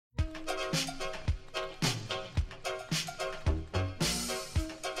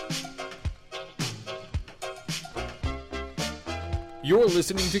You're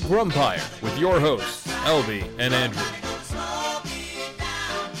listening to Grumpire with your hosts, Elby and Andrew.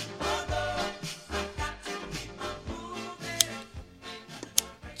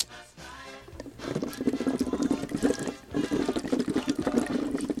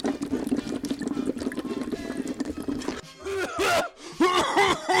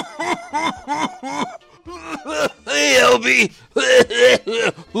 Hey, Elby!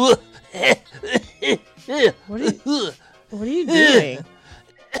 What are you doing?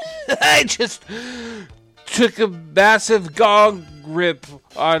 I just took a massive gong rip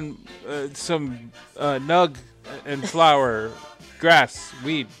on some nug and flower, grass,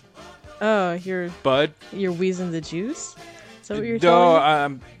 weed, Oh, you're bud. wheezing the juice? Is that what you're No,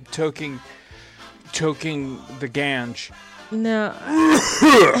 telling me? I'm choking the ganj. No.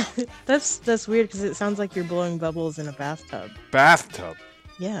 That's weird because it sounds like you're blowing bubbles in a bathtub. Bathtub.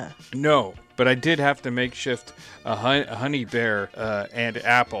 Yeah. No, but I did have to makeshift a honey bear and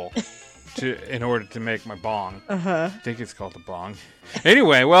apple in order to make my bong. Uh-huh. I think it's called a bong.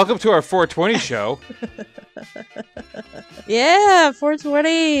 Anyway, welcome to our 420 show. Yeah,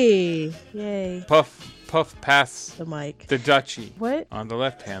 420. Yay. Puff pass The mic. the duchy. What? On the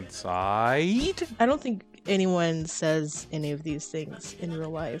left-hand side. I don't think anyone says any of these things in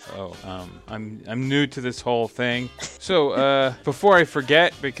real life. Oh, I'm new to this whole thing. So, before I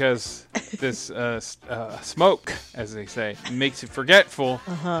forget, because this smoke, as they say, makes you forgetful,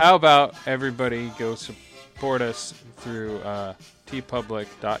 how about everybody go support us through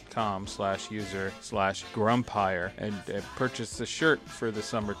tpublic.com/user/grumpire and purchase the shirt for the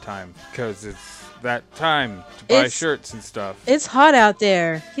summertime, because it's that time to buy shirts and stuff. It's hot out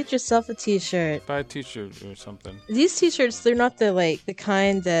there. Get yourself a t-shirt. Buy a t-shirt or something. These t-shirts, they're not the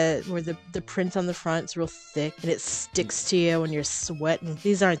kind that where the print on the front is real thick and it sticks to you when you're sweating.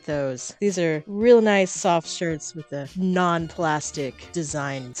 These aren't those. These are real nice soft shirts with a non-plastic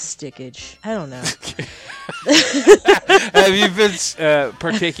design stickage. I don't know. Have you been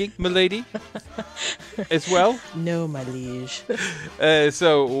partaking, milady, as well? No, my liege.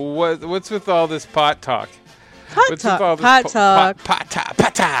 So what's with all this pot talk? Pot talk. Pot talk. Pot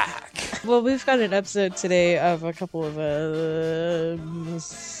talk. Well, we've got an episode today of a couple of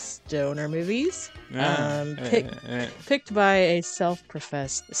stoner movies. Picked by a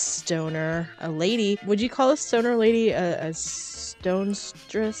self-professed stoner, a lady. Would you call a stoner lady a stonestress?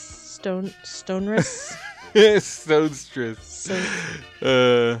 Stoneress? Stonestress.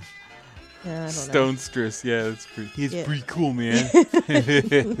 Yeah, I don't know. Stonestress. Yeah, that's pretty cool, man.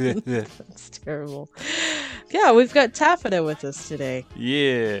 That's terrible. Yeah, we've got Taffeta with us today.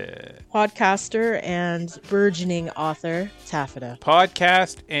 Yeah. Podcaster and burgeoning author, Taffeta.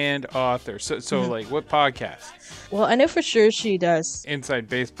 Podcast and author. So like, what podcast? Well, I know for sure she does. Inside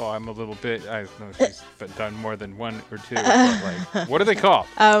baseball, I'm a little bit. I know she's done more than one or two. But like, what are they called?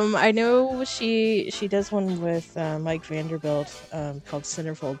 I know she does one with Mike Vanderbilt called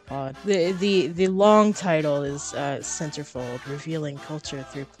Centerfold Pod. The long title is Centerfold: Revealing Culture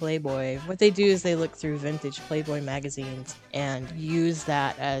Through Playboy. What they do is they look through vintage Playboy magazines and use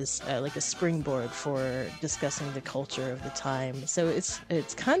that as like a springboard for discussing the culture of the time. So it's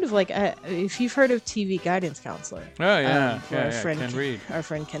kind of like if you've heard of TV Guidance Counselor. Oh yeah, Our friend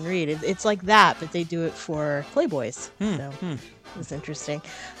Ken Reed. It's like that, but they do it for Playboys. It's interesting.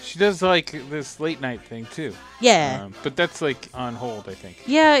 She does like this late night thing too. Yeah. But that's like on hold, I think.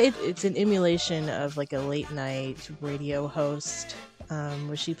 Yeah, it's an emulation of like a late night radio host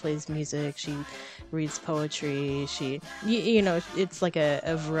where she plays music, she reads poetry, it's like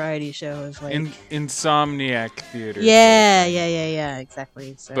a variety show of like Insomniac Theater. Yeah,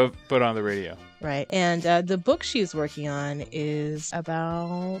 exactly. So, but on the radio. Right. And the book she's working on is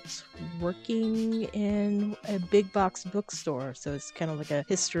about working in a big box bookstore. So it's kind of like a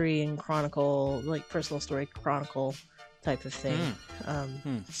history and chronicle, like personal story chronicle type of thing.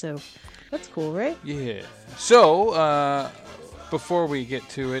 So that's cool, right? Yeah. So, before we get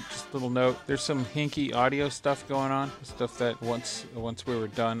to it, just a little note. There's some hinky audio stuff going on. Stuff that once we were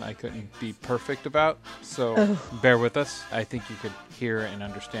done, I couldn't be perfect about. So bear with us. I think you could hear and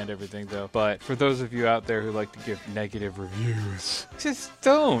understand everything, though. But for those of you out there who like to give negative reviews, just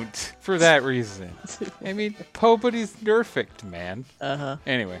don't for that reason. I mean, nobody's perfect, man.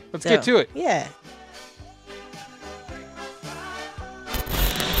 Anyway, let's get to it. Yeah.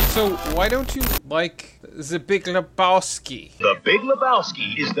 So why don't you like The Big Lebowski. The Big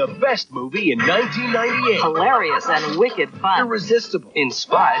Lebowski is the best movie in 1998. Hilarious and wicked fun. Irresistible.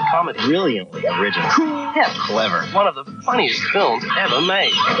 Inspired comedy. Brilliantly original. Cool. Hip. Clever. One of the funniest films ever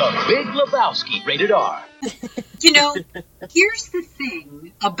made. The Big Lebowski, rated R. You know, here's the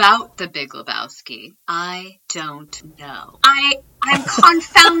thing about The Big Lebowski. I don't know. I'm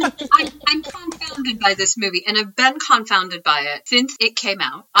confounded. I'm confounded by this movie, and I've been confounded by it since it came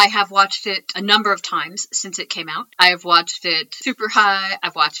out. I have watched it a number of times since it came out. I have watched it super high.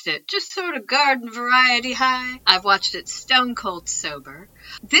 I've watched it just sort of garden variety high. I've watched it stone cold sober.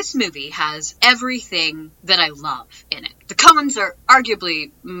 This movie has everything that I love in it. The Coens are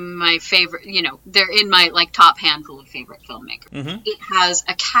arguably my favorite, you know, they're in my like top handful of favorite filmmakers. Mm-hmm. It has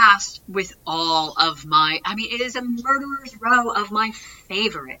a cast with all of it is a murderer's row of my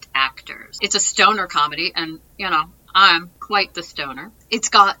favorite actors. It's a stoner comedy, and, you know, I'm quite the stoner. It's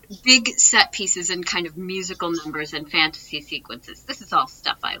got big set pieces and kind of musical numbers and fantasy sequences. This is all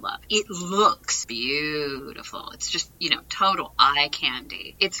stuff I love. It looks beautiful. It's just, you know, total eye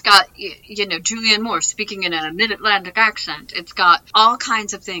candy. It's got, you know, Julianne Moore speaking in a mid-Atlantic accent. It's got all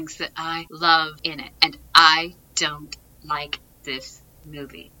kinds of things that I love in it. And I don't like this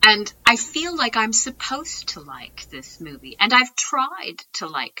movie. And I feel like I'm supposed to like this movie. And I've tried to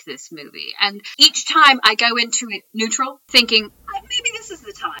like this movie. And each time I go into it neutral, thinking, maybe this is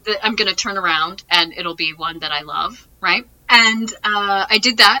the time that I'm going to turn around and it'll be one that I love, right? And I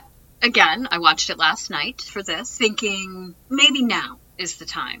did that again. I watched it last night for this, thinking maybe now is the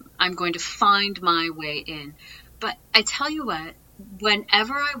time. I'm going to find my way in. But I tell you what,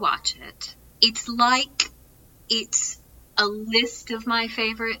 whenever I watch it, it's like it's a list of my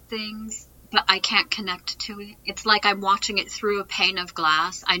favorite things, but I can't connect to it. It's like I'm watching it through a pane of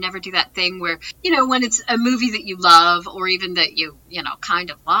glass. I never do that thing where, you know, when it's a movie that you love or even that you know, kind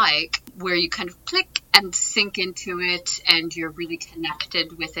of like, where you kind of click and sink into it and you're really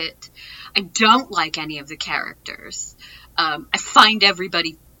connected with it. I don't like any of the characters. I find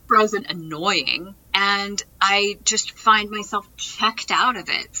everybody frozen annoying, and I just find myself checked out of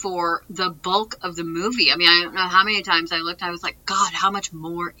it for the bulk of the movie. I mean, I don't know how many times I looked, I was like, God, how much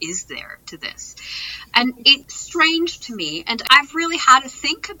more is there to this? And it's strange to me, and I've really had to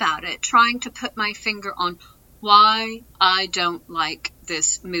think about it, trying to put my finger on why I don't like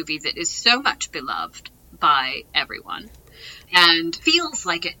this movie that is so much beloved by everyone and feels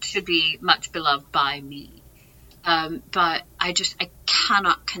like it should be much beloved by me. But I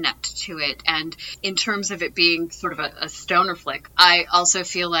cannot connect to it. And in terms of it being sort of a stoner flick, I also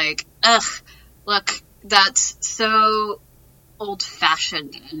feel like, look, that's so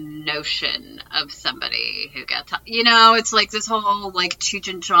old-fashioned notion of somebody who gets, you know, it's like this whole, like, Cheech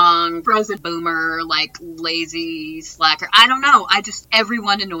and Chong, frozen boomer, like, lazy slacker. I don't know.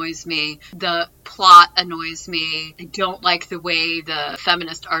 Everyone annoys me. The plot annoys me. I don't like the way the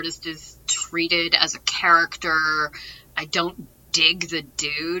feminist artist is treated as a character. I don't dig the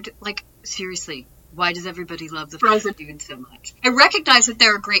dude. Like, seriously, why does everybody love the frozen dude so much? I recognize that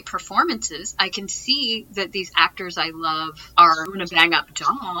there are great performances. I can see that these actors I love are doing a bang-up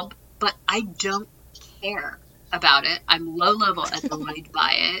job, but I don't care about it. I'm low-level annoyed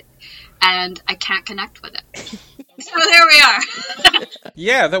by it, and I can't connect with it. So there we are.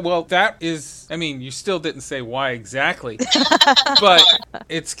 Yeah, that is, I mean, you still didn't say why exactly, but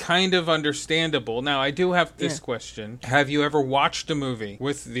it's kind of understandable. Now, I do have this question. Have you ever watched a movie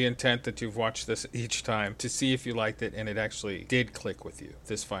with the intent that you've watched this each time to see if you liked it and it actually did click with you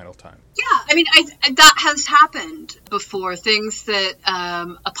this final time? Yeah, I mean, that has happened before. Things that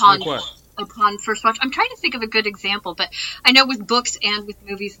upon... Like what? Upon first watch. I'm trying to think of a good example, but I know with books and with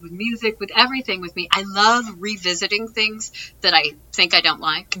movies, with music, with everything with me, I love revisiting things that I think I don't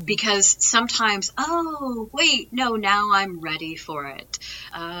like, because sometimes, oh, wait, no, now I'm ready for it.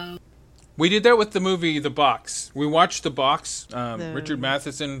 We did that with the movie The Box. We watched The Box, Richard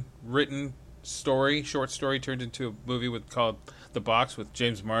Matheson written short story turned into a movie called The Box with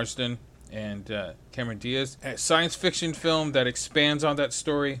James Marsden and Cameron Diaz. A science fiction film that expands on that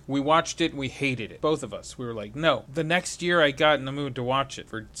story. We watched it and we hated it. Both of us. We were like, no. The next year I got in the mood to watch it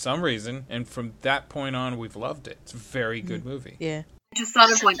for some reason, and from that point on we've loved it. It's a very good movie. Yeah. I just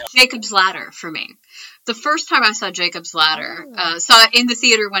thought of one, Jacob's Ladder for me. The first time I saw Jacob's Ladder, saw it in the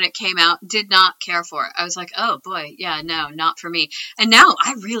theater when it came out, did not care for it. I was like, oh boy, yeah, no, not for me. And now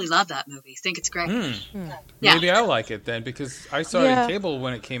I really love that movie. Think it's great. Yeah. Maybe I'll like it then, because I saw it in cable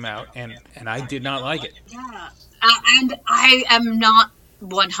when it came out, and I did not like it. Yeah. And I am not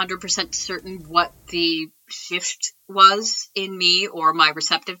 100% certain what the shift was in me or my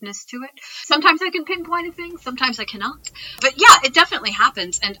receptiveness to it. Sometimes I can pinpoint a thing, sometimes I cannot. But yeah, it definitely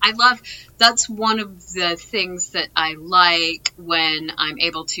happens. And that's one of the things that I like when I'm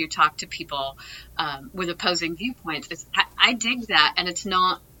able to talk to people with opposing viewpoints. I dig that, and it's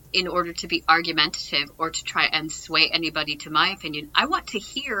not in order to be argumentative or to try and sway anybody to my opinion. I want to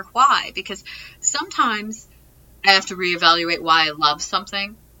hear why, because sometimes I have to reevaluate why I love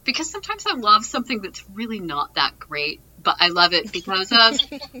something. Because sometimes I love something that's really not that great, but I love it because of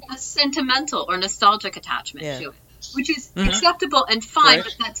a sentimental or nostalgic attachment to it, which is acceptable and fine, right.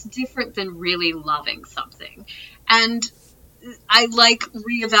 But that's different than really loving something. And I like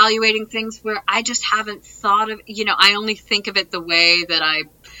reevaluating things where I just haven't thought of, I only think of it the way that I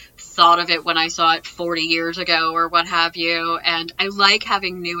thought of it when I saw it 40 years ago or what have you. And I like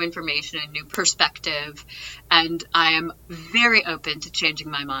having new information and new perspective. And I am very open to changing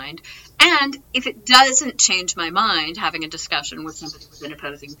my mind. And if it doesn't change my mind, having a discussion with somebody with an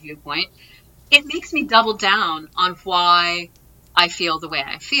opposing viewpoint, it makes me double down on why I feel the way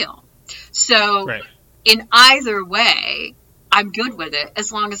I feel. So right. In either way, I'm good with it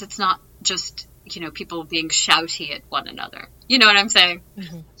as long as it's not just, people being shouty at one another. You know what I'm saying?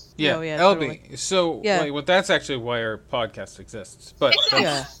 Mm-hmm. Yeah, LB. Totally. So, that's actually why our podcast exists. But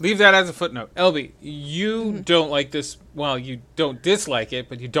leave that as a footnote. LB, you don't like this. Well, you don't dislike it,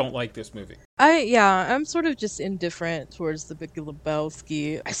 but you don't like this movie. I'm sort of just indifferent towards The Big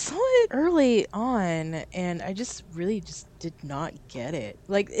Lebowski. I saw it early on, and I just really did not get it.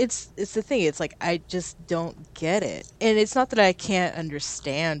 Like, it's the thing. It's like, I just don't get it. And it's not that I can't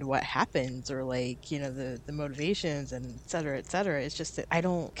understand what happens or, like, the motivations and et cetera, et cetera. It's just that I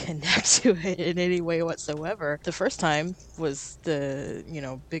don't connect to it in any way whatsoever. The first time was the,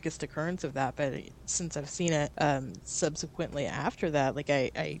 biggest occurrence of that, but since I've seen it subsequently after that, like,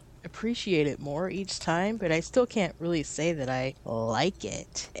 I appreciate it more each time, but I still can't really say that I like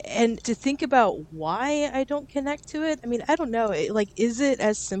it. And to think about why I don't connect to it, I mean, I don't know. Is it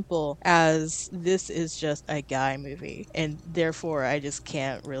as simple as this is just a guy movie, and therefore I just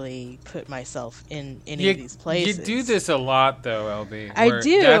can't really put myself in any of these places? You do this a lot, though, LB. I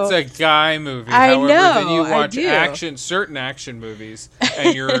do. That's a guy movie. However, then you watch certain action movies,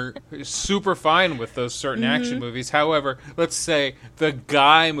 and you're super fine with those certain action movies. However, let's say the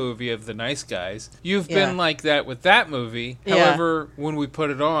guy movie of The Nice Guys, you've been like that with that movie. However, when we put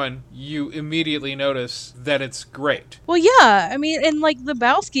it on, you immediately notice that it's great. Well, yeah, I mean, and like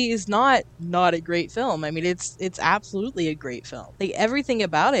Lebowski is not a great film. I mean, it's absolutely a great film. Like, everything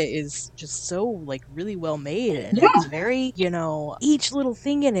about it is just so like really well made, and it's very, each little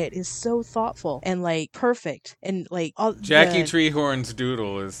thing in it is so thoughtful and like perfect, and like Jackie Treehorn's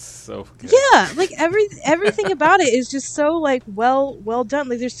doodle is so good. Yeah, like everything about it is just so like well done.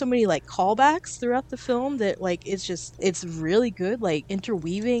 Like, there's so many like callbacks throughout the film that like it's really good, like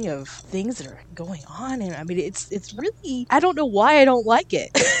interweaving of things that are going on, and I mean it's really, I don't know why I don't like it.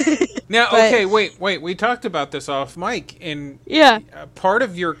 Now, okay, wait, we talked about this off mic, and part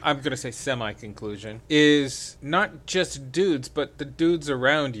of your, I'm gonna say semi-conclusion, is not just dudes, but the dudes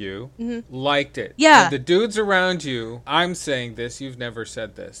around you liked it. Yeah. And the dudes around you, I'm saying this, you've never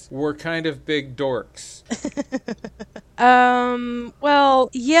said this, were kind of big dorks. Well,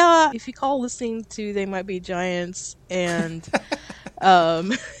 yeah, if you call listening to They Might Be Giants and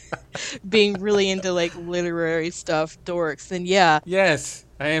being really into like literary stuff dorks, then yeah. Yes,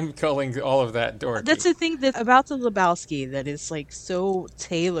 I am calling all of that dorky. That's the thing that about the Lebowski that is like so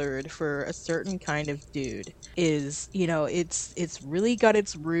tailored for a certain kind of dude is, it's really got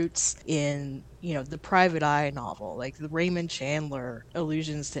its roots in the Private Eye novel, like the Raymond Chandler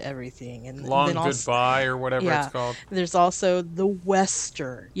allusions to everything, and Long then also, Goodbye or whatever it's called. There's also the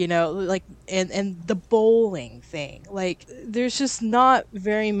Western, like and the bowling thing. Like, there's just not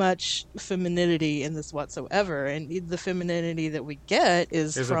very much femininity in this whatsoever, and the femininity that we get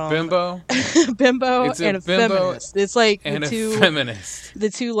is from a bimbo, and a feminist. It's like and the two feminist,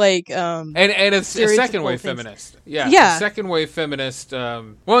 the two like and a second wave feminist. Yeah, second wave feminist.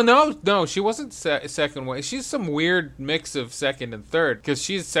 Well, no, she wasn't second wave. She's some weird mix of second and third because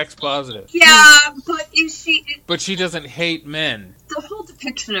she's sex positive. Yeah, but But she doesn't hate men. The whole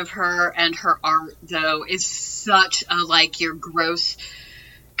depiction of her and her art, though, is such a like your gross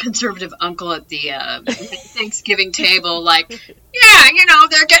conservative uncle at the Thanksgiving table, like,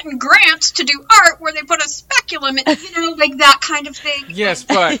 they're getting grants to do art where they put a speculum in, like that kind of thing. Yes,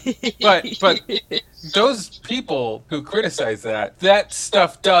 but those people who criticize that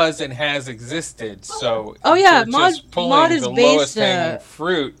stuff does and has existed, so just pulling the lowest hanging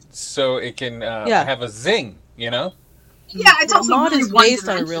fruit so it can have a zing, Yeah, it's also Maud really is based on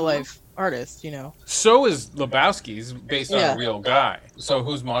a one-dimensional. real life artist, you know. So is Lebowski's based on Yeah. a real guy. So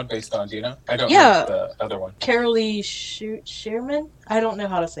who's Maud based on? Do you know? I don't Yeah. know the other one. Carolee Shearman? I don't know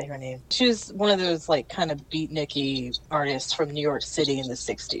how to say her name. She was one of those like kind of beatniky artists from New York City in the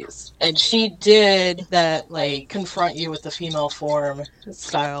 60s. And she did that like confront you with the female form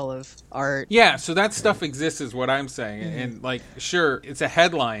style of art. Yeah, so that stuff exists is what I'm saying. And like, sure, it's a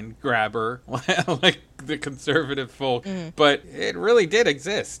headline grabber, like the conservative folk, but it really did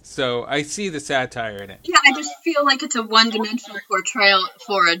exist. So I see the satire in it. Yeah, I just feel like it's a one-dimensional portrayal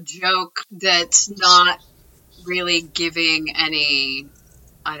for a joke that's not really giving any,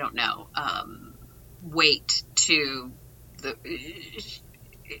 I don't know, weight to the.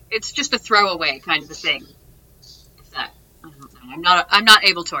 It's just a throwaway kind of a thing. If that, I don't know. I'm not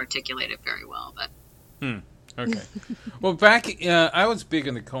able to articulate it very well, but. Okay. Well, back, I was big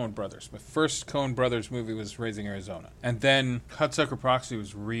in the Coen Brothers. My first Coen Brothers movie was Raising Arizona. And then Hudsucker Proxy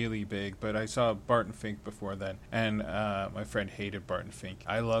was really big, but I saw Barton Fink before then. And my friend hated Barton Fink.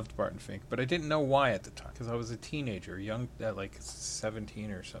 I loved Barton Fink, but I didn't know why at the time, because I was a teenager, young, like 17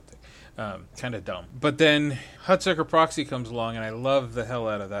 or something. Kind of dumb. But then Hudsucker Proxy comes along, and I love the hell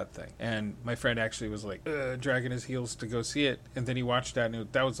out of that thing. And my friend actually was like, dragging his heels to go see it. And then he watched that,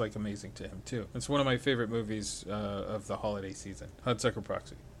 and that was like amazing to him, too. It's one of my favorite movies of the holiday season. Hudsucker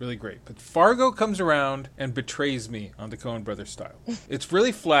Proxy. Really great. But Fargo comes around and betrays me on the Coen Brothers style. It's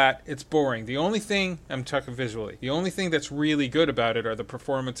really flat. It's boring. The only thing, I'm talking visually, the only thing that's really good about it are the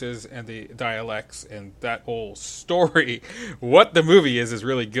performances and the dialects and that whole story. What the movie is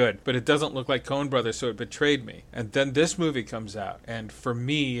really good, but it doesn't look like Coen Brothers, so it betrayed me. And then this movie comes out, and for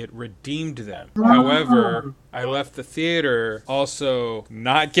me, it redeemed them. However, I left the theater also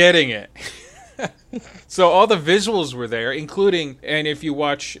not getting it. So all the visuals were there, including, and if you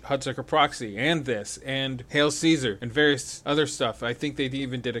watch Hudsucker Proxy and this and Hail Caesar and various other stuff, I think they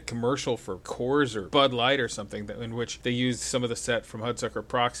even did a commercial for Coors or Bud Light or something in which they used some of the set from Hudsucker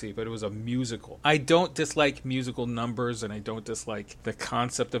Proxy, but it was a musical. I don't dislike musical numbers, and I don't dislike the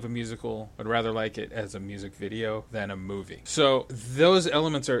concept of a musical. I'd rather like it as a music video than a movie. So those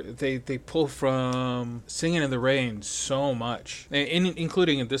elements are, they pull from Singing in the Rain so much,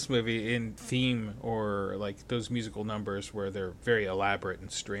 including in this movie in theme or like those musical numbers where they're very elaborate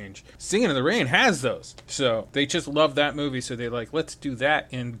and strange. Singing in the Rain has those. So they just love that movie, so they're like, let's do that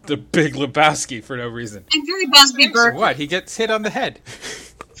in The Big Lebowski for no reason. And Gary Busby Berkeley. What? He gets hit on the head.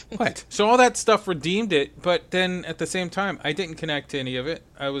 What? So all that stuff redeemed it, but then at the same time, I didn't connect to any of it.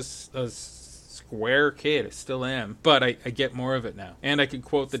 I was a square kid. I still am. But I get more of it now. And I can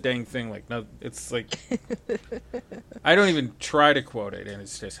quote the dang thing like, no, it's like... I don't even try to quote it, and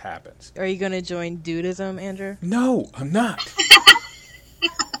it just happens. Are you going to join Dudism, Andrew? No, I'm not.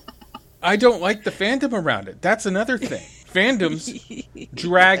 I don't like the fandom around it. That's another thing. Fandoms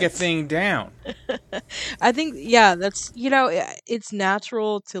drag a thing down. I think, yeah, that's, you know, it's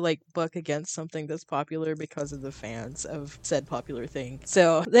natural to like buck against something that's popular because of the fans of said popular thing.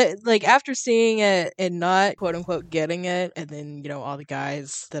 So, like, after seeing it and not quote unquote getting it, and then, you know, all the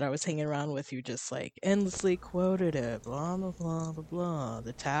guys that I was hanging around with who just like endlessly quoted it, blah, blah, blah, blah, blah,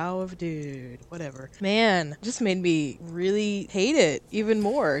 the Tao of Dude, whatever. Man, just made me really hate it even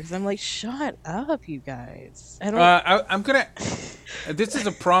more because I'm like, shut up, you guys. I don't. I'm gonna. This is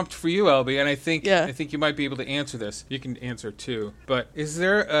a prompt for you, Elby, and I think Yeah. I think you might be able to answer this. You can answer too. But is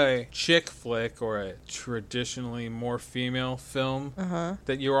there a chick flick or a traditionally more female film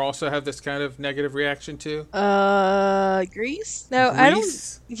that you also have this kind of negative reaction to? Grease? No, I don't.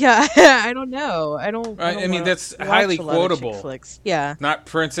 Grease? Yeah, I don't know. I don't. I mean, that's watch highly a lot of chick quotable. flicks. Yeah. Not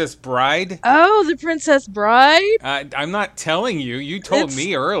Princess Bride? Oh, The Princess Bride. I'm not telling you. You told It's-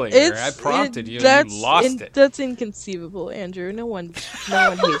 me earlier. I prompted you, and that's you lost it. That's inconceivable, Andrew. No one hates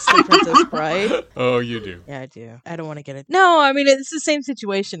The Princess Bride. Oh, you do. Yeah, I do. I don't want to get it. No, I mean it's the same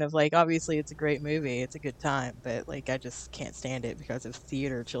situation of like obviously it's a great movie, it's a good time, but like I just can't stand it because of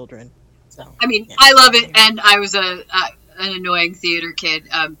theater children. So I mean, yeah. I love it, and I was an annoying theater kid,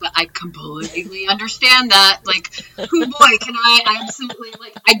 but I completely understand that. Like, oh boy, can I absolutely,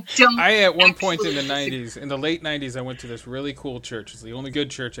 like, I don't. I, at one point in the actually- 90s, in the late 90s, I went to this really cool church. It's the only good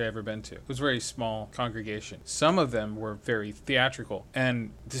church I ever been to. It was a very small congregation. Some of them were very theatrical.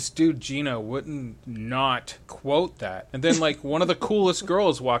 And this dude, Gina, wouldn't not quote that. And then, like, one of the coolest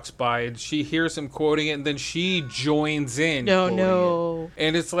girls walks by, and she hears him quoting it, and then she joins in quoting No. it.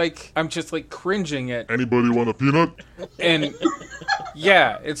 And it's like, I'm just, like, cringing at... Anybody want a peanut? And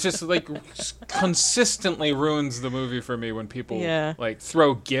yeah, it's just like consistently ruins the movie for me when people Yeah. like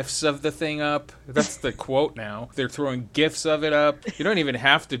throw gifs of the thing up. That's the quote now. They're throwing gifs of it up. You don't even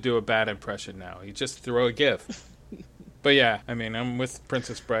have to do a bad impression now. You just throw a gif. But yeah, I mean, I'm with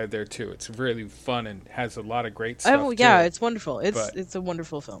Princess Bride there too. It's really fun and has a lot of great stuff. Oh yeah, to it. it's wonderful. It's a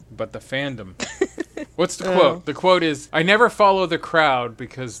wonderful film. But the fandom. What's the quote? The quote is, "I never follow the crowd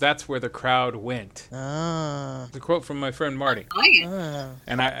because that's where the crowd went." Ah. The quote from my friend Marty. I like it.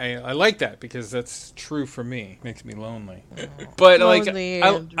 And I like that because that's true for me. Makes me lonely. But Lonely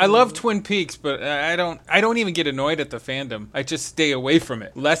I love Twin Peaks, but I don't even get annoyed at the fandom. I just stay away from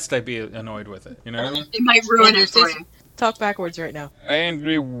it, lest I be annoyed with it. You know? It might ruin it for you. Talk backwards right now.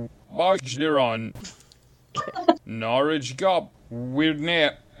 Andrew Bargeron. Norwich Gop. We're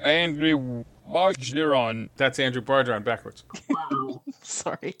near Andrew Bargeron. That's Andrew Bargeron backwards. Wow.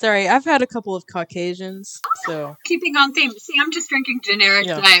 Sorry. I've had a couple of Caucasians, so Keeping on theme. See, I'm just drinking generic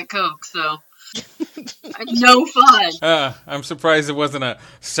Yeah. Diet Coke, so no fun. I'm surprised it wasn't a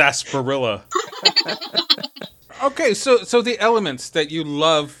sarsaparilla. Okay, so the elements that you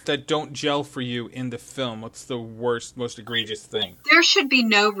love that don't gel for you in the film, what's the worst, most egregious thing? There should be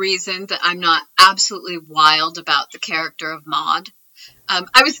no reason that I'm not absolutely wild about the character of Maud.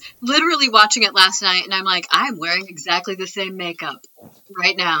 I was literally watching it last night, and I'm like, I'm wearing exactly the same makeup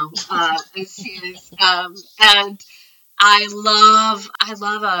right now as she is, and I love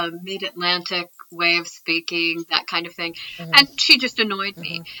a mid-Atlantic way of speaking, that kind of thing, and she just annoyed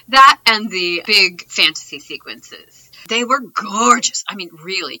me. That and the big fantasy sequences. They were gorgeous. I mean,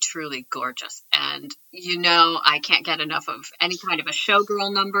 really, truly gorgeous. And, I can't get enough of any kind of a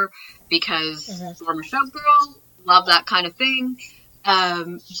showgirl number because former showgirl, love that kind of thing.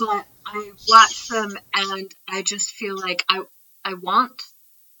 But I watch them and I just feel like I want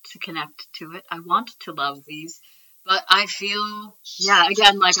to connect to it. I want to love these. But I feel,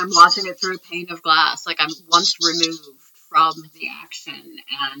 again, like I'm watching it through a pane of glass. Like I'm once removed from the action.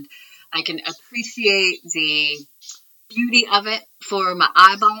 And I can appreciate the beauty of it for my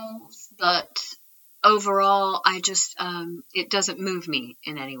eyeballs. But overall, I just, it doesn't move me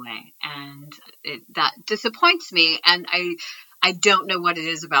in any way. And that disappoints me. And I don't know what it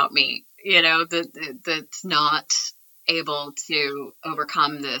is about me, that's not able to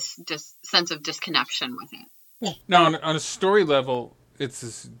overcome this sense of disconnection with it. Now, on a story level, it's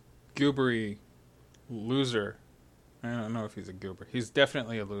this goobery loser. I don't know if he's a goober. He's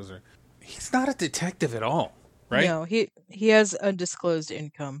definitely a loser. He's not a detective at all, right? No, he has undisclosed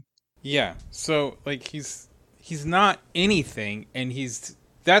income. Yeah, so, he's not anything, and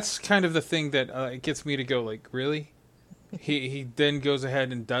that's kind of the thing that gets me to go, really? He then goes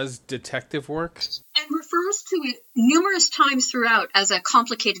ahead and does detective work? And refers to it numerous times throughout as a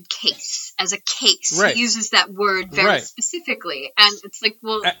complicated case, as a case. Right. He uses that word very specifically. And it's like,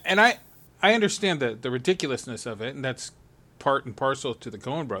 well... And I understand the ridiculousness of it, and that's part and parcel to the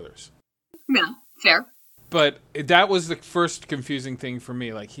Coen brothers. Yeah, fair. But that was the first confusing thing for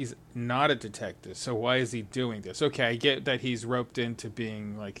me. He's not a detective, so why is he doing this? Okay, I get that he's roped into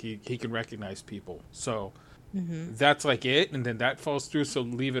being, he can recognize people. So that's it, and then that falls through, so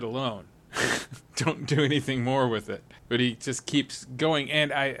leave it alone. Don't do anything more with it. But he just keeps going.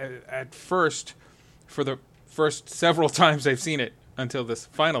 And at first, for the first several times I've seen it, until this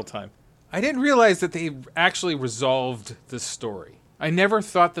final time, I didn't realize that they actually resolved the story. I never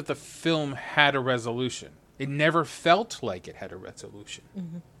thought that the film had a resolution. It never felt like it had a resolution.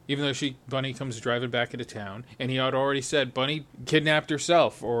 Even though Bunny comes driving back into town, and he had already said Bunny kidnapped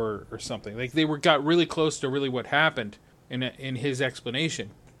herself or something. They got really close to really what happened in his explanation.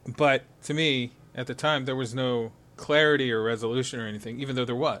 But to me, at the time, there was no clarity or resolution or anything, even though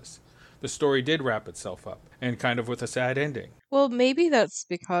there was. The story did wrap itself up, and kind of with a sad ending. Well, maybe that's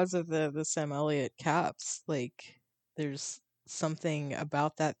because of the Sam Elliott caps. There's something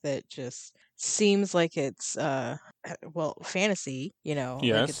about that just seems like it's fantasy,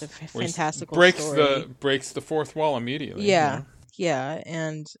 Yes. it's a fantastical story. story. Breaks the fourth wall immediately. Yeah,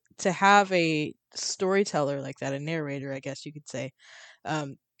 and to have a storyteller like that, a narrator, I guess you could say,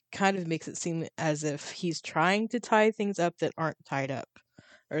 kind of makes it seem as if he's trying to tie things up that aren't tied up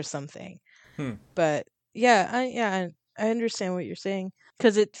or something. But I understand what you're saying,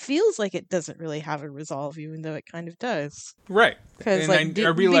 because it feels like it doesn't really have a resolve, even though it kind of does. Right. Because I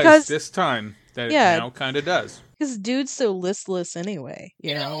realized this time that it now kind of does. Because dude's so listless anyway,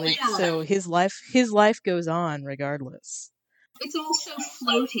 so his life goes on regardless. It's also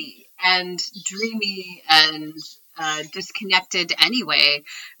floaty and dreamy and disconnected anyway,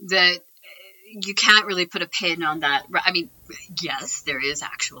 that you can't really put a pin on that. I mean, yes, there is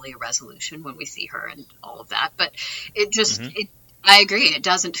actually a resolution when we see her and all of that, but it just, I agree, it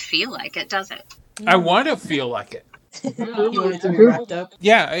doesn't feel like it, does it? I want to feel like it. You want it to be wrapped up?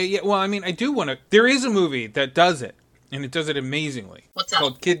 Yeah, well, I mean, I do want to. There is a movie that does it, and it does it amazingly. What's that?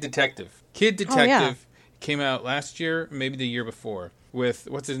 Called Kid Detective. Kid Oh, yeah. Detective came out last year, maybe the year before, with,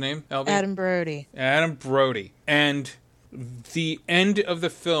 what's his name, LB? Adam Brody. Adam Brody. And the end of the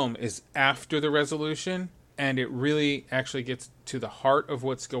film is after the resolution, and it really actually gets to the heart of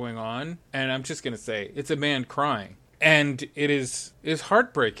what's going on. And I'm just going to say, it's a man crying. And it is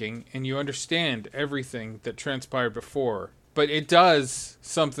heartbreaking, and you understand everything that transpired before. But it does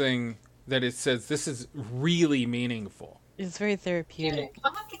something that it says, this is really meaningful. It's very therapeutic.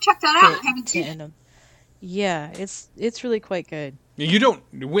 I'll have to check that out. I haven't seen it. Yeah, it's really quite good. You don't,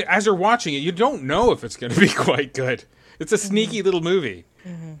 as you're watching it, you don't know if it's going to be quite good. It's a sneaky little movie.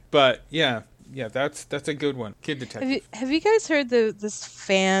 Mm-hmm. But yeah, that's a good one. Kid Detective. Have you guys heard this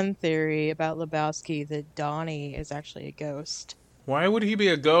fan theory about Lebowski that Donnie is actually a ghost? Why would he be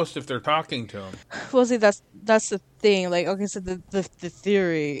a ghost if they're talking to him? Well, see, that's the thing. Like, okay, so the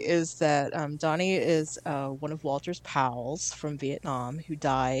theory is that Donnie is one of Walter's pals from Vietnam who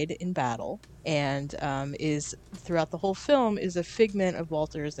died in battle, and is throughout the whole film is a figment of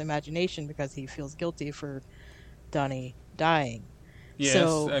Walter's imagination because he feels guilty for Donnie dying. Yes,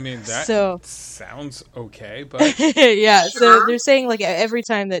 so, I mean, that sounds okay, but... yeah, Sure. So they're saying, like, every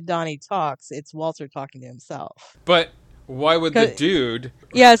time that Donnie talks, it's Walter talking to himself. But why would the dude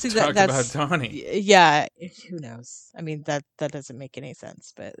talk that's, about Donnie? Yeah, who knows? I mean, that doesn't make any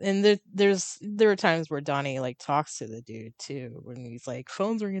sense. But and there are times where Donnie, like, talks to the dude, too, when he's like,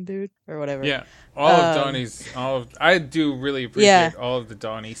 phone's ringing, dude, or whatever. Yeah, I do really appreciate all of the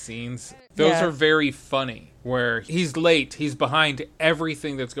Donnie scenes. Those are very funny. Where he's late, he's behind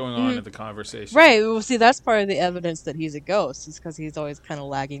everything that's going on in the conversation. Right. Well, see, that's part of the evidence that he's a ghost, is because he's always kind of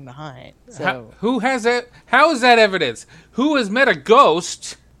lagging behind. So who has that? How is that evidence? Who has met a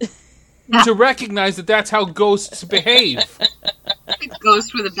ghost to recognize that that's how ghosts behave? A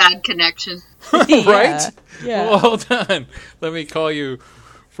ghost with a bad connection. Right? Yeah. Well, hold on. Let me call you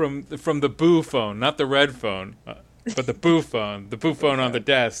from the boo phone, not the red phone, but the boo phone. The boo phone on the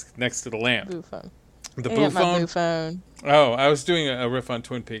desk next to the lamp. Boo phone. The boo phone? Boo phone. Oh, I was doing a riff on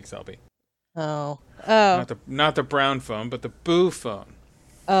Twin Peaks, Albie. Oh. Not the brown phone, but the boo phone.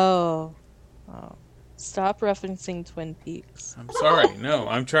 Oh. Stop referencing Twin Peaks. I'm sorry. No,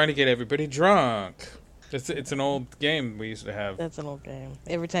 I'm trying to get everybody drunk. It's an old game we used to have. That's an old game.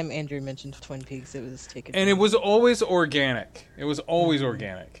 Every time Andrew mentioned Twin Peaks, it was taken. And it was always organic. It was always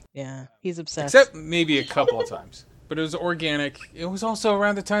organic. Yeah, he's obsessed. Except maybe a couple of times. But it was organic. It was also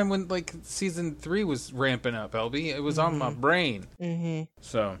around the time when, like, season 3 was ramping up, LB. It was on my brain. Mm-hmm.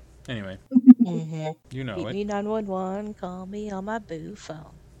 So, anyway. Mm-hmm. You know Beat it. me 911, call me on my boo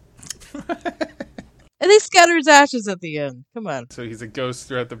phone. And he scatters ashes at the end. Come on. So he's a ghost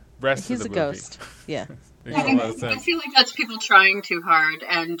throughout the rest of the movie. He's a ghost. Yeah. Makes a lot of sense. I feel like that's people trying too hard,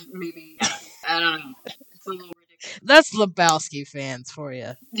 and maybe, I don't know. It's a little ridiculous. That's Lebowski fans for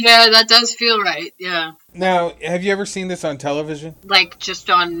you. Yeah, that does feel right, yeah. Now, have you ever seen this on television? Like,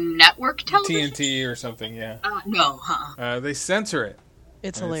 just on network television? TNT or something, yeah. No, They censor it.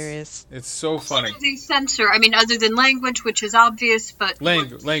 It's hilarious. It's so funny. They censor, I mean, other than language, which is obvious, but...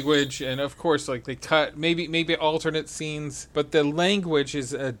 Language, and of course, like, they cut maybe alternate scenes, but the language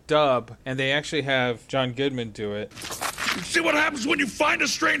is a dub, and they actually have John Goodman do it. You see what happens when you find a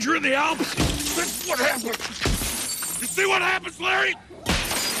stranger in the Alps? That's what happens. You see what happens, Larry?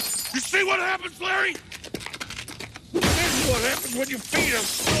 You see what happens, Larry? That's what happens when you feed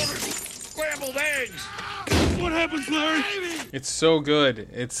us scrambled eggs. That's what happens, Larry. It's so good.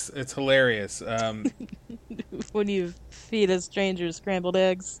 It's hilarious. When you feed a stranger scrambled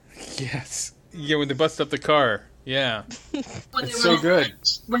eggs. Yes. Yeah, when they bust up the car. Yeah. It's so run, good.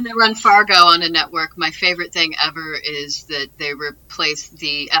 When they run Fargo on a network, my favorite thing ever is that they replace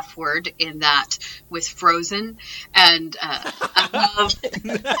the F word in that with Frozen. And I love...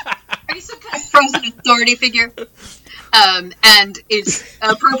 Are you some kind of Frozen authority figure? And it's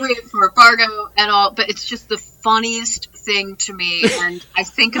appropriate for Fargo and all, but it's just the funniest thing to me, and I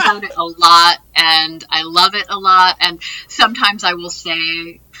think about it a lot, and I love it a lot, and sometimes I will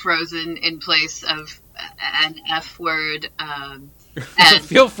say Frozen in place of an F word, and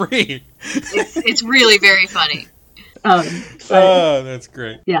feel free. It's really very funny. Oh, that's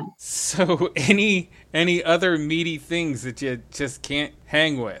great. Yeah. So, any other meaty things that you just can't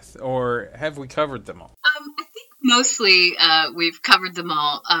hang with, or have we covered them all? I think mostly we've covered them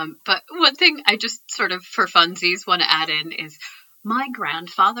all. But one thing I just sort of for funsies want to add in is my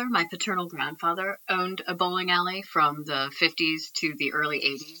paternal grandfather, owned a bowling alley from the 50s to the early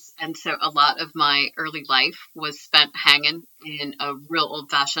 80s. And so a lot of my early life was spent hanging in a real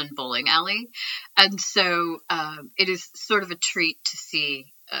old-fashioned bowling alley. And so it is sort of a treat to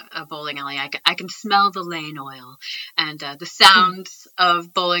see a bowling alley. I can smell the lane oil and the sounds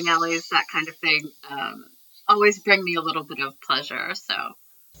of bowling alleys, that kind of thing. always bring me a little bit of pleasure. So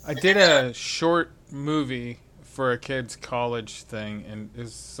I did a short movie for a kid's college thing, and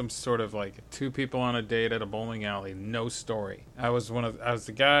it's some sort of like two people on a date at a bowling alley. No story. I was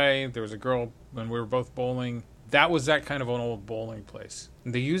the guy. There was a girl, and we were both bowling. That was that kind of an old bowling place.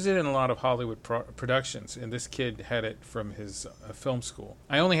 And they use it in a lot of Hollywood productions, and this kid had it from his film school.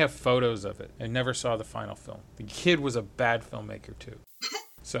 I only have photos of it. I never saw the final film. The kid was a bad filmmaker too.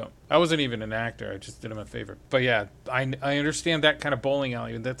 So I wasn't even an actor. I just did him a favor. But yeah, I understand that kind of bowling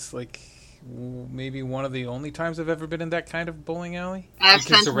alley. That's like maybe one of the only times I've ever been in that kind of bowling alley.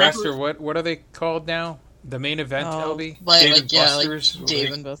 Because the rest are what are they called now? The main event, LB? Dave and Buster's. Like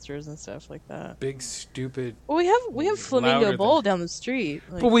Dave and Buster's and stuff like that. Big, stupid. Well, we have Flamingo Bowl down the street.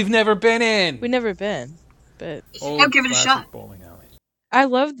 Like, but we've never been in. We've never been. But I'll give it a shot. Bowling alley. I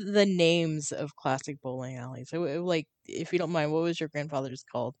love the names of classic bowling alleys. Like, if you don't mind, what was your grandfather's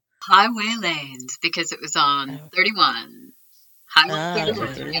called? Highway Lanes, because it was on 31. Highway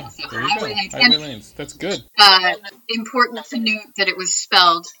Lanes. That's good. Important to note that it was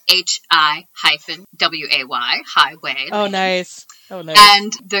spelled HI-WAY, Highway. Oh, nice. Oh, nice.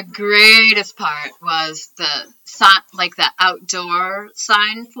 And the greatest part was the sign, like the outdoor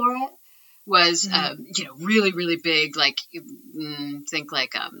sign for it was, really, really big, like, think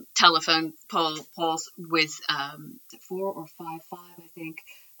like telephone poles with 4 or 5, I think,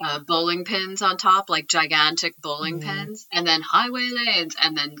 bowling pins on top, like gigantic bowling pins, and then highway lanes,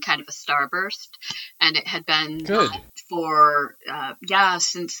 and then kind of a starburst. And it had been for,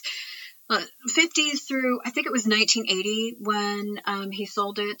 since 50s through, I think it was 1980 when he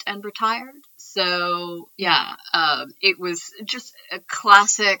sold it and retired. So, it was just a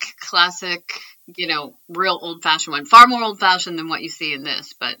classic, real old-fashioned one. Far more old-fashioned than what you see in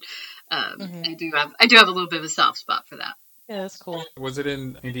this, but I do have a little bit of a soft spot for that. Yeah, that's cool. Was it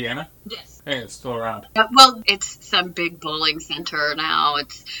in Indiana? Yes. Hey, it's still around. Well, it's some big bowling center now.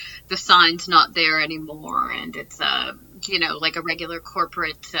 The sign's not there anymore, and it's like a regular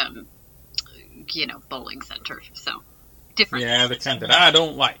corporate bowling center. So different. Yeah, the kind that I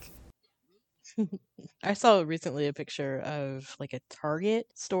don't like. I saw recently a picture of like a Target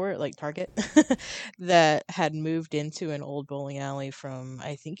store, like Target, that had moved into an old bowling alley from,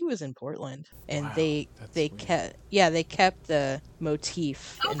 I think it was in Portland, and they kept the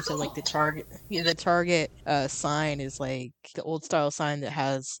motif, and so like the Target sign is like the old style sign that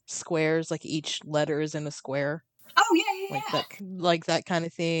has squares, like each letter is in a square. Oh yeah. Like that kind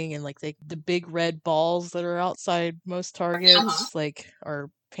of thing, and like the big red balls that are outside most Targets are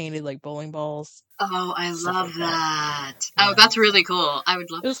painted like bowling balls. Oh, I love that. Yeah. Oh, that's really cool. I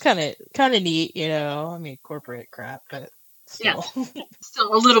would love. It was kind of neat, I mean, corporate crap, but still,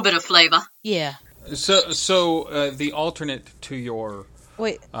 still a little bit of flavor. Yeah. So the alternate to your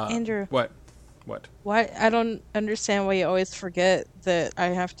Andrew. What? Why? I don't understand why you always forget that I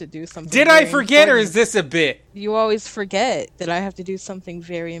have to do something. Did I forget, or is this a bit? You always forget that I have to do something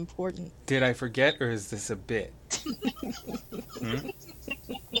very important. Did I forget, or is this a bit?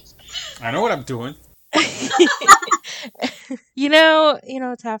 I know what I'm doing.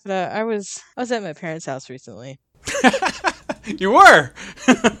 Taffeta, I was at my parents' house recently. You were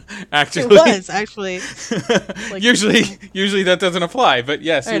actually. It was actually. Usually that doesn't apply, but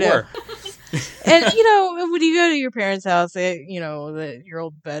yes, you were. And when you go to your parents' house, your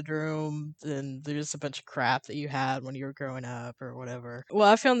old bedroom, and there's a bunch of crap that you had when you were growing up or whatever. Well,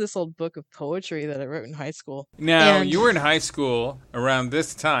 I found this old book of poetry that I wrote in high school. Now, you were in high school around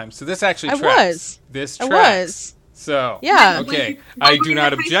this time, so this actually tracks. I was. This tracks. I was. So, yeah. Okay. I do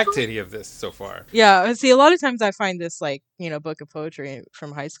not object to any of this so far. Yeah. See, a lot of times I find this, book of poetry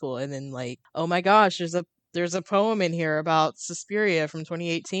from high school, and then, oh my gosh, there's a poem in here about Suspiria from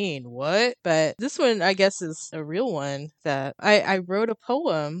 2018. What? But this one, I guess, is a real one that I wrote a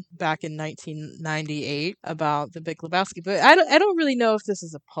poem back in 1998 about the Big Lebowski. But I don't really know if this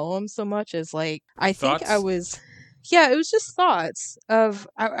is a poem so much as Thoughts? It was just thoughts of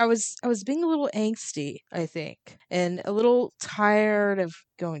I was being a little angsty, I think, and a little tired of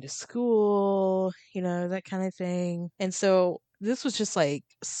going to school, that kind of thing. And so this was just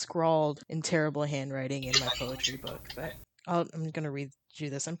scrawled in terrible handwriting in my poetry book, but I'm going to read you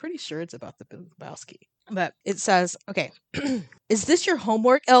this. I'm pretty sure it's about the Big Lebowski. But it says, okay, is this your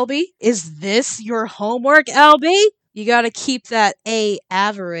homework, LB? Is this your homework, LB? You got to keep that A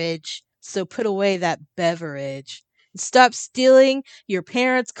average, so put away that beverage. Stop stealing your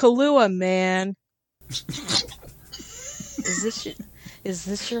parents' Kahlua, man. Is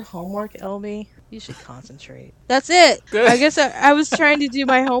this your homework, LB? You should concentrate. That's it. I guess I was trying to do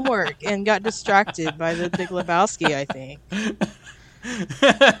my homework and got distracted by the Big Lebowski, I think.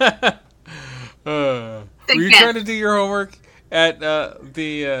 Were you trying to do your homework at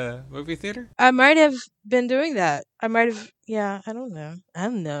the movie theater? I might have been doing that. I might have. Yeah, I don't know.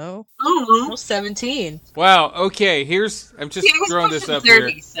 I was 17. Wow. Okay. I'm just Yeah, I was throwing this pushing up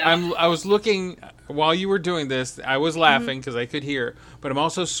 30, here. so. I was looking while you were doing this. I was laughing because I could hear, but I'm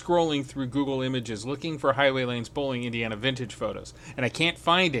also scrolling through Google Images looking for Highway Lanes Bowling, Indiana vintage photos, and I can't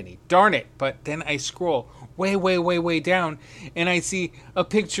find any. Darn it! But then I scroll way down, and I see a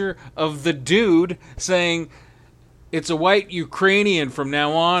picture of the dude saying, "It's a white Ukrainian from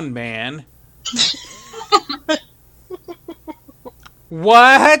now on, man."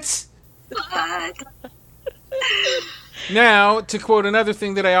 What? Now, to quote another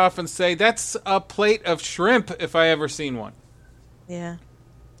thing that I often say, that's a plate of shrimp if I ever seen one. Yeah.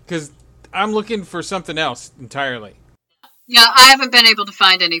 Because I'm looking for something else entirely. Yeah, I haven't been able to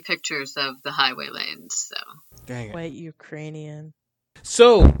find any pictures of the highway lanes, so. Dang it. White Ukrainian.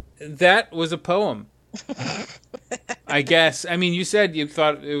 So, that was a poem. I guess. I mean, you said you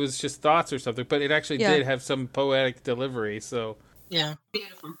thought it was just thoughts or something, but it actually did have some poetic delivery, so. Yeah.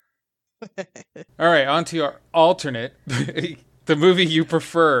 Beautiful. All right, on to your alternate. The movie you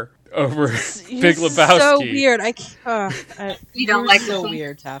prefer over Big Lebowski. So weird. You don't like so this one?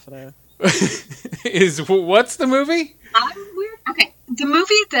 weird, Taffeta. What's the movie? I'm weird. Okay, the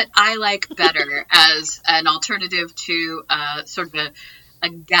movie that I like better as an alternative to sort of a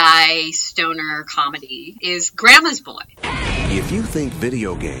guy stoner comedy is Grandma's Boy. If you think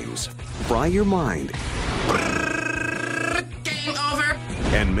video games fry your mind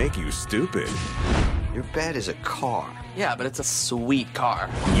and make you stupid, Your bed is a car. Yeah, but it's a sweet car.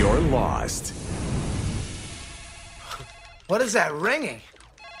 you're lost. What is that ringing?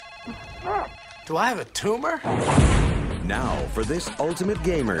 Do I have a tumor? Now for this ultimate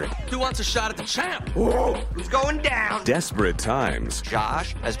gamer, Who wants a shot at the champ? Whoa, who's going down? desperate times.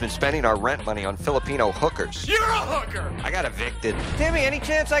 Josh has been spending our rent money on Filipino hookers. You're a hooker! I got evicted. Timmy, any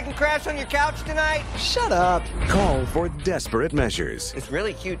chance I can crash on your couch tonight? Shut up. Call for desperate measures. This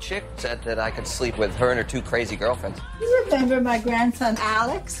really cute chick said that I could sleep with her and her 2 crazy girlfriends. You remember my grandson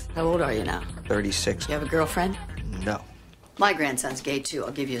Alex? How old are you now? 36. You have a girlfriend? No. My grandson's gay too.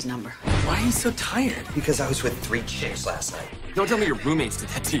 I'll give you his number. Why are you so tired? Because I was with 3 chicks last night. Don't tell me your roommates did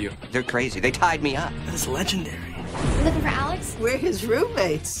that to you. They're crazy. They tied me up. That is legendary. You looking for Alex? We're his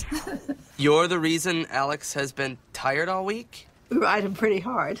roommates. You're the reason Alex has been tired all week? We ride him pretty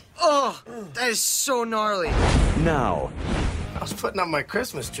hard. Oh, that is so gnarly. Now, I was putting up my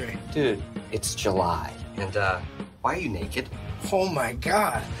Christmas tree. Dude, it's July. And, why are you naked? Oh my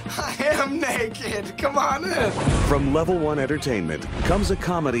God. I am naked. Come on in. from Level 1 Entertainment comes a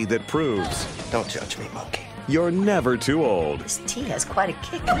comedy that proves Don't judge me, monkey. you're never too old This tea has quite a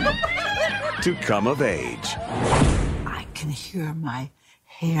kick. to come of age. I can hear my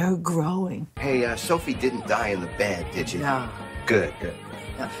hair growing. Hey, Sophie didn't die in the bed, did you? No. Good.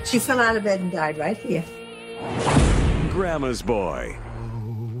 No. She fell out of bed and died right here. Grandma's Boy.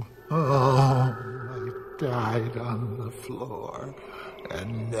 Oh, I died on the floor,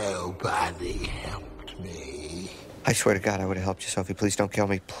 and nobody helped me. I swear to God, I would have helped you, Sophie. Please don't kill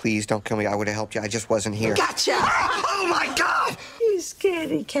me. Please don't kill me. I would have helped you. I just wasn't here. Gotcha! Oh my God! You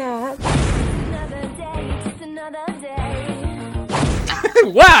scaredy cat.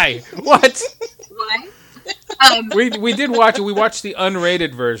 Why? What? Why? We did watch it. We watched the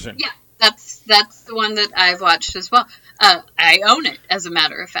unrated version. Yeah, that's the one that I've watched as well. I own it, as a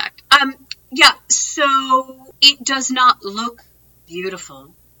matter of fact. Yeah, so it does not look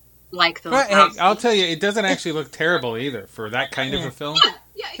beautiful like the. But, hey, I'll tell you, it doesn't actually look terrible either for that kind of a film.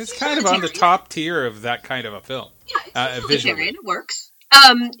 Yeah, it's kind of on the top tier of that kind of a film. Yeah, it's visually. it works.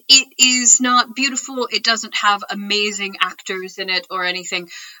 It is not beautiful. It doesn't have amazing actors in it or anything.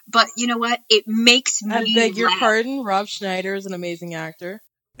 But you know what? It makes me. I beg your laugh. pardon. Rob Schneider is an amazing actor.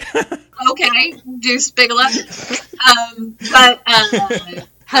 Okay, Deuce Bigelow. But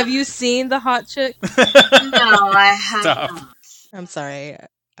have you seen The Hot Chick? No, I haven't. Stop. I'm sorry.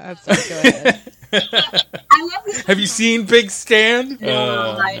 Go ahead. I love this. Have you seen Big Stan?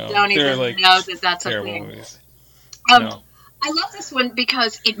 No, I don't They're even like know that that's a terrible thing. movies. No. I love this one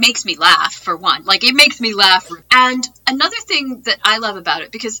because it makes me laugh, for one. Like, it makes me laugh. And another thing that I love about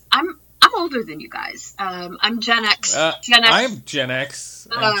it, because I'm older than you guys. I'm Gen X. I'm Gen X.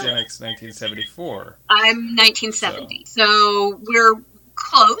 I'm Gen X 1974. I'm 1970. So we're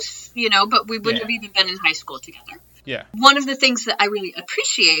close, but we wouldn't have even been in high school together. Yeah. One of the things that I really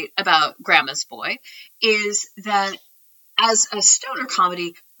appreciate about Grandma's Boy is that as a stoner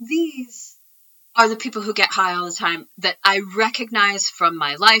comedy, these are the people who get high all the time that I recognize from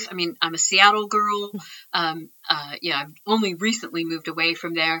my life. I mean, I'm a Seattle girl. I've only recently moved away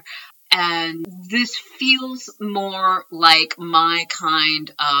from there. And this feels more like my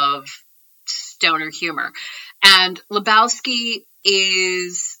kind of stoner humor. And Lebowski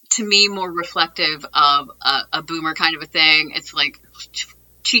is, to me, more reflective of a boomer kind of a thing. It's like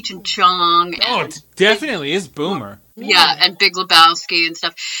Cheech and Chong. Oh, it definitely is boomer. Yeah, and Big Lebowski and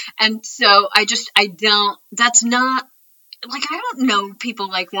stuff. And so that's not, like, I don't know people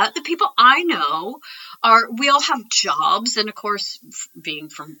like that. The people I know we all have jobs. And of course, being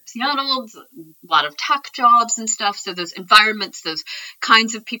from Seattle, a lot of tech jobs and stuff. So those environments, those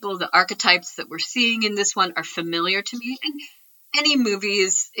kinds of people, the archetypes that we're seeing in this one are familiar to me. And any movie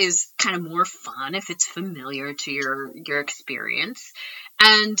is kind of more fun if it's familiar to your experience.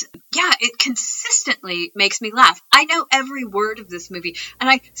 And yeah, it consistently makes me laugh. I know every word of this movie, and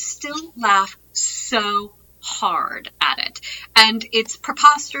I still laugh so hard at it. And it's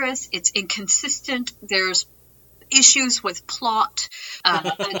preposterous, it's inconsistent, there's issues with plot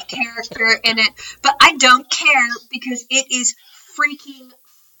and character in it, but I don't care because it is freaking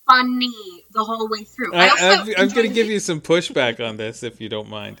funny the whole way through. I'm going to give you some pushback on this, if you don't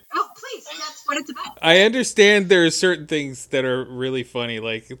mind. Oh, please. That's what it's about. I understand there are certain things that are really funny,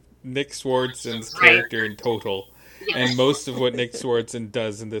 like Nick Swartzen's character in Total, and most of what Nick Swartzen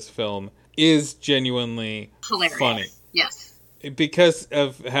does in this film is genuinely hilarious. Funny. Yes. Because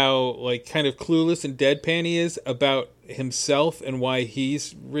of how, like, kind of clueless and deadpan he is about himself and why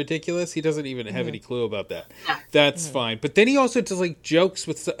he's ridiculous. He doesn't even have any clue about that. Yeah. That's fine. But then he also does, like, jokes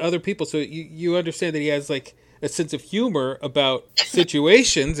with other people. So you understand that he has, like, a sense of humor about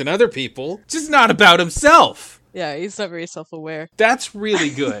situations and other people, just not about himself. Yeah, he's not very self-aware. That's really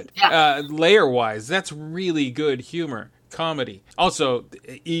good. Layer-wise, that's really good humor. Comedy. Also,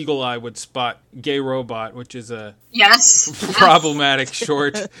 Eagle Eye would spot Gay Robot, which is a problematic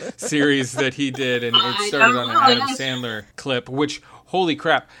short series that he did, and it started on an Adam Sandler clip, which, holy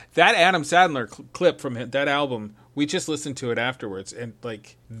crap, that Adam Sandler clip from that album, we just listened to it afterwards, and,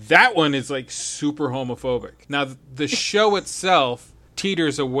 like, that one is, like, super homophobic. Now, the show itself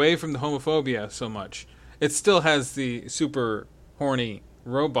teeters away from the homophobia so much. It still has the super horny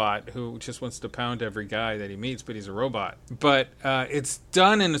robot who just wants to pound every guy that he meets, but he's a robot. But it's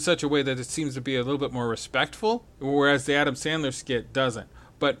done in such a way that it seems to be a little bit more respectful, whereas the Adam Sandler skit doesn't.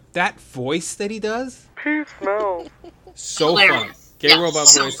 But that voice that he does, so hilarious. Funny. Gay Robot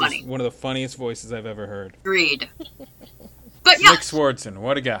so voice funny. is one of the funniest voices I've ever heard. Agreed. But yeah, Nick Swartzen,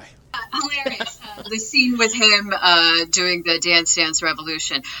 what a guy. Hilarious. The scene with him doing the Dance Dance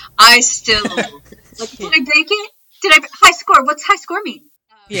Revolution. I still did I break it? High score? What's high score mean?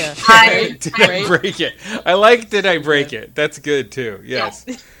 Yeah. Did I break it? I like Did I Break It? That's good too. Yes.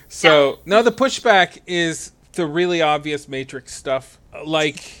 Yeah. So, no, the pushback is the really obvious Matrix stuff.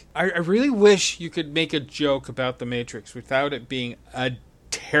 Like, I really wish you could make a joke about the Matrix without it being a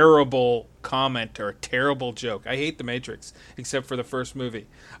terrible comment or a terrible joke. I hate the Matrix, except for the first movie.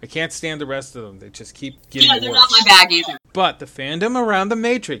 I can't stand the rest of them. They just keep getting worse. They're not my bag either. But the fandom around the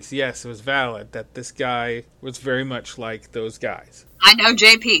Matrix, yes, it was valid that this guy was very much like those guys. I know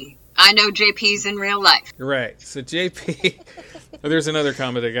JP. I know JP's in real life. Right. So JP, there's another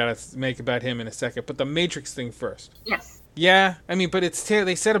comment I gotta make about him in a second, but the Matrix thing first. Yes. Yeah, I mean, but it's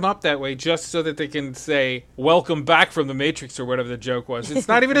they set him up that way just so that they can say, welcome back from the Matrix, or whatever the joke was. It's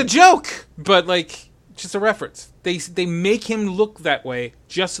not even a joke, but, like, just a reference. They make him look that way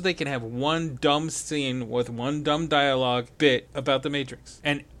just so they can have one dumb scene with one dumb dialogue bit about the Matrix.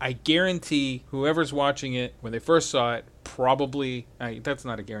 And I guarantee whoever's watching it, when they first saw it, probably, that's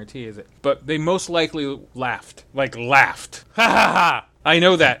not a guarantee, is it? But they most likely laughed. Like, laughed. Ha ha ha! I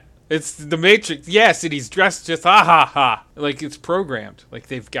know that. It's the Matrix, yes, and he's dressed just ha ha ha. Like, it's programmed. Like,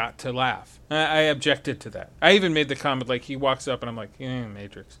 they've got to laugh. I objected to that. I even made the comment, like, he walks up and I'm like,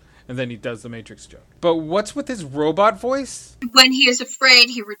 Matrix. And then he does the Matrix joke. But what's with his robot voice? When he is afraid,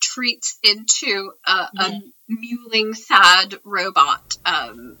 he retreats into a mewling, sad robot.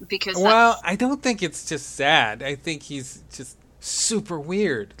 Because well, I don't think it's just sad. I think he's just super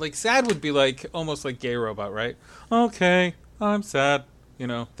weird. Like, sad would be like, almost like Gay Robot, right? Okay, I'm sad. You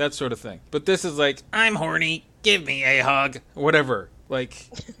know, that sort of thing. But this is like, I'm horny, give me a hug. Whatever. Like,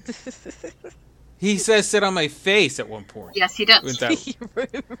 he says, sit on my face at one point. Yes, he does.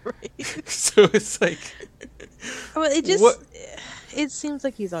 Right. So it's like... Well, it seems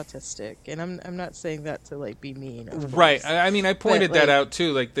like he's autistic, and I'm not saying that to, like, be mean. Right. I mean, I pointed that out,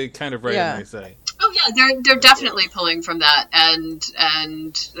 too. Like, they kind of randomly say. Oh, yeah, they're definitely pulling from that. And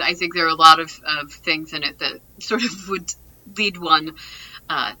I think there are a lot of things in it that sort of would lead one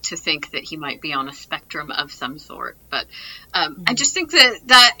to think that he might be on a spectrum of some sort. But I just think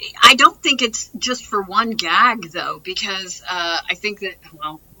that I don't think it's just for one gag, though, because I think that,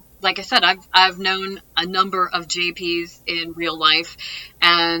 well, like I said, I've known a number of JPs in real life,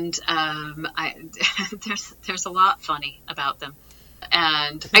 and there's a lot funny about them.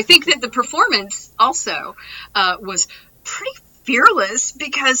 And I think that the performance also was pretty fearless,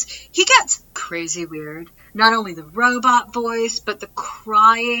 because he gets crazy weird. Not only the robot voice, but the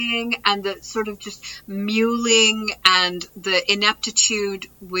crying and the sort of just mewling and the ineptitude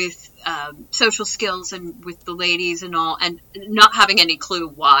with social skills and with the ladies and all, and not having any clue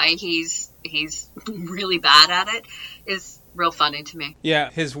why he's really bad at it is real funny to me. Yeah,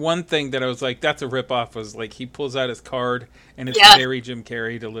 his one thing that I was like, that's a ripoff, was like he pulls out his card and it's very Jim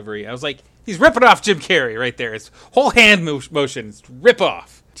Carrey delivery. I was like, he's ripping off Jim Carrey right there. It's whole hand motion. It's rip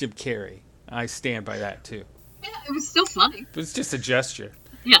off Jim Carrey. I stand by that too. Yeah, it was still funny. But it's just a gesture.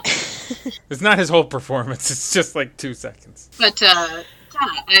 Yeah. It's not his whole performance. It's just like 2 seconds. But yeah,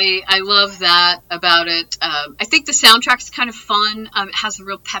 I love that about it. I think the soundtrack's kind of fun. It has a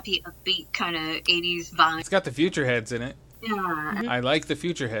real peppy, upbeat kind of 80s vibe. It's got the Future Heads in it. Yeah. I like the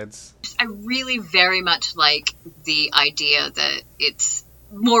Future Heads. I really very much like the idea that it's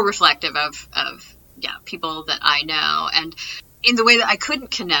more reflective of people that I know. And in the way that I couldn't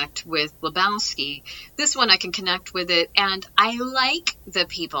connect with Lebowski, this one I can connect with it, and I like the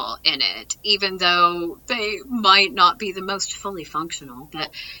people in it, even though they might not be the most fully functional. But,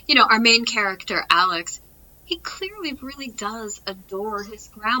 our main character, Alex, he clearly really does adore his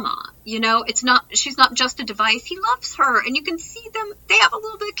grandma. She's not just a device. He loves her, and you can see them. They have a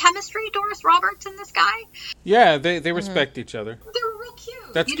little bit of chemistry, Doris Roberts and this guy. Yeah, they respect each other. They're real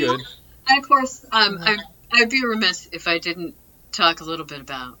cute. That's good. And of course, I'd be remiss if I didn't talk a little bit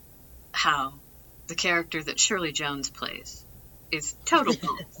about how the character that Shirley Jones plays is total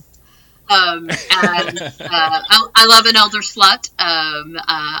balls. And I love an elder slut.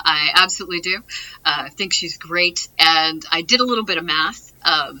 I absolutely do. I think she's great. And I did a little bit of math,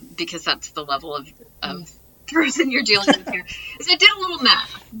 because that's the level of person you're dealing with here. Is I did a little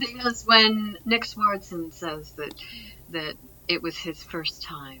math, because when Nick Swardson says that it was his first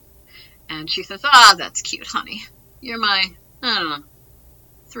time, and she says, that's cute, honey. You're my,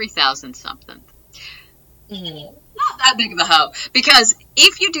 3,000 something. Mm-hmm. Not that big of a hoe. Because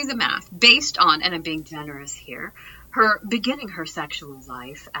if you do the math based on, and I'm being generous here, her beginning her sexual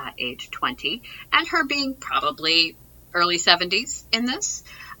life at age 20, and her being probably early 70s in this,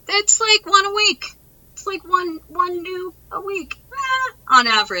 it's like one a week. It's like one new a week, on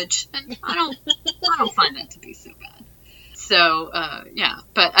average. And I don't find that to be so bad. So,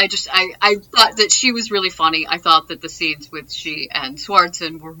 but I thought that she was really funny. I thought that the scenes with she and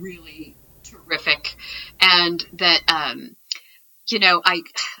Swardson were really terrific. And that, I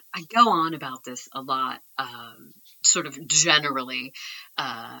go on about this a lot, sort of generally,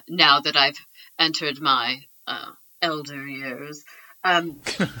 now that I've entered my, elder years,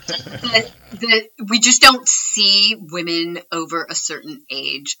 that we just don't see women over a certain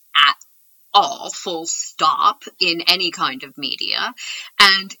age at all, full stop, in any kind of media.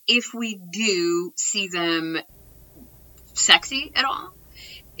 And if we do see them sexy at all,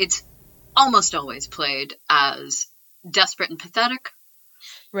 it's almost always played as desperate and pathetic.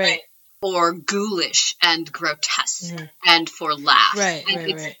 Right. Or ghoulish and grotesque and for laughs. Right,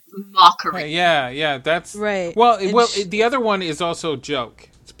 and it's right. mockery. Right, yeah, that's... Right. Well, the other one is also a joke.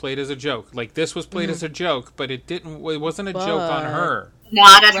 It's played as a joke. Like, this was played as a joke, but it wasn't a joke on her.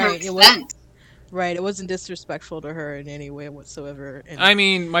 Not at her expense. Right, it wasn't disrespectful to her in any way whatsoever. And I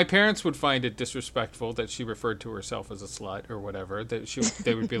mean, my parents would find it disrespectful that she referred to herself as a slut or whatever.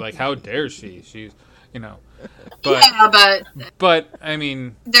 They would be like, "How dare she?" She's, But, yeah, but I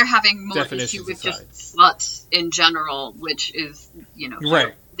mean, they're having more issue with just sluts in general, which is,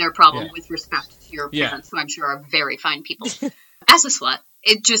 right. their problem with respect to your parents, who I'm sure are very fine people. As a slut,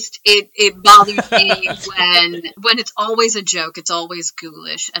 it bothers me when it's always a joke, it's always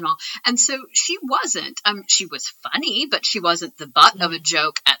ghoulish and all. And so she wasn't. She was funny, but she wasn't the butt of a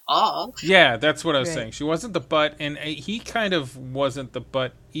joke at all. Yeah, that's what I was saying. She wasn't the butt, and he kind of wasn't the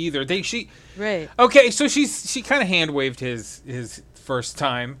butt either. Right. Okay, so she kind of hand waved his first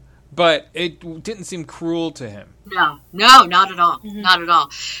time, but it didn't seem cruel to him. No, not at all. Mm-hmm. Not at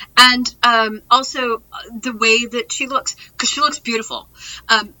all. And also the way that she looks, because she looks beautiful.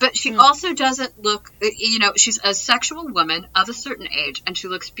 But she also doesn't look, she's a sexual woman of a certain age, and she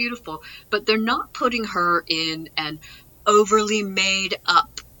looks beautiful, but they're not putting her in an overly made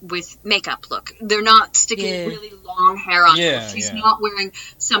up with makeup look. They're not sticking really long hair on her. She's not wearing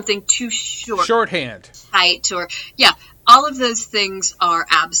something too shorthand, tight, or all of those things are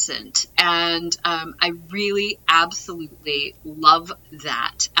absent, and I really absolutely love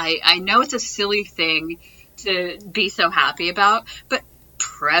that. I know it's a silly thing to be so happy about, but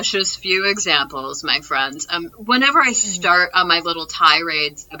precious few examples, my friends. Whenever I start on my little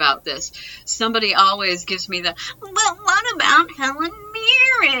tirades about this, somebody always gives me the, "But what about Helen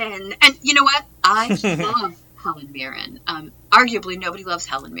Mirren?" And you know what? I love Helen Mirren. Arguably, nobody loves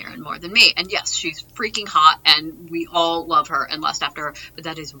Helen Mirren more than me. And yes, she's freaking hot, and we all love her and lust after her. But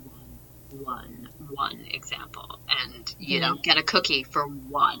that is one example, and you don't get a cookie for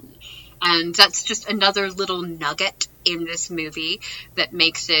one. And that's just another little nugget in this movie that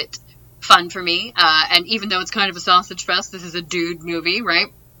makes it fun for me. And even though it's kind of a sausage fest, this is a dude movie,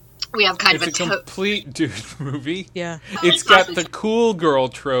 right? We have kind it's of a complete dude movie. Yeah. It's got the cool girl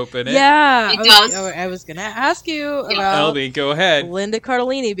trope in it. Yeah. It does. I was going to ask you about Elby, go ahead. Linda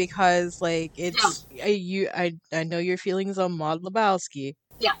Cardellini, because like it's I know your feelings on Maud Lebowski.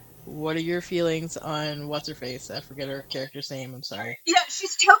 Yeah. What are your feelings on what's her face? I forget her character's name. I'm sorry. Yeah,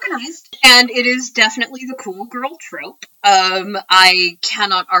 she's tokenized, and it is definitely the cool girl trope. I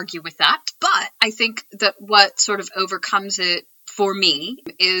cannot argue with that, but I think that what sort of overcomes it for me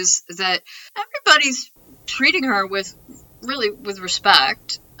is that everybody's treating her with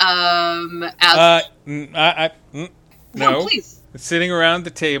respect. No, please. Sitting around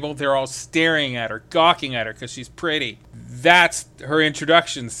the table, they're all staring at her, gawking at her because she's pretty. That's her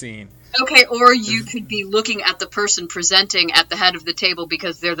introduction scene. Okay, or you could be looking at the person presenting at the head of the table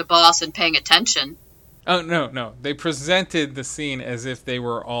because they're the boss and paying attention. Oh, no. They presented the scene as if they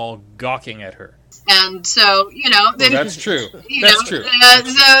were all gawking at her. And so, that's true. So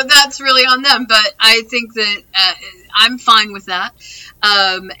that's really on them. But I think that I'm fine with that.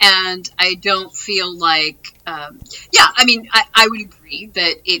 And I don't feel like, I would agree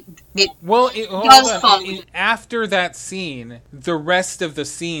that it does fall. After that scene, the rest of the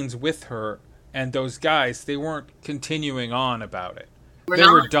scenes with her and those guys, they weren't continuing on about it. They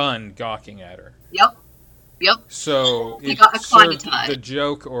were done gawking at her. Yep. So they it got served acclimatized. the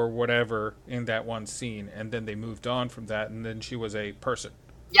joke or whatever in that one scene, and then they moved on from that, and then she was a person.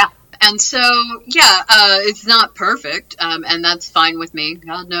 Yeah, and so it's not perfect, and that's fine with me.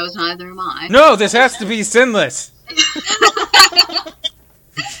 God knows, neither am I. No, this has to be sinless.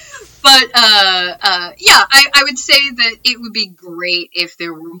 But I would say that it would be great if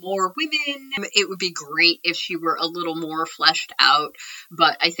there were more women. It would be great if she were a little more fleshed out.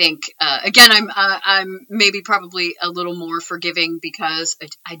 But I think again, I'm maybe probably a little more forgiving because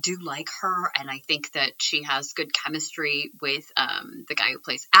I do like her, and I think that she has good chemistry with the guy who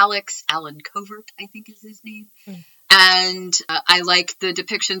plays Alex. Alan Covert, I think is his name. And I like the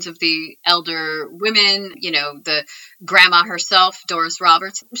depictions of the elder women, the grandma herself, Doris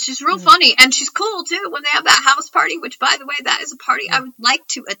Roberts. She's real funny, and she's cool, too, when they have that house party, which, by the way, that is a party I would like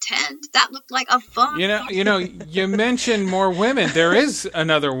to attend. That looked like a fun You mentioned more women. There is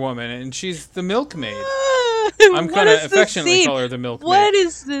another woman, and she's the milkmaid. I'm kind of affectionately call her the milkmaid. What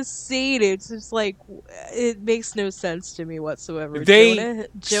is this scene? It's just like, it makes no sense to me whatsoever. They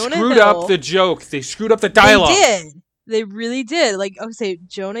Jonah screwed Hill, up the joke. They screwed up the dialogue. They did. They really did. Like, I would say,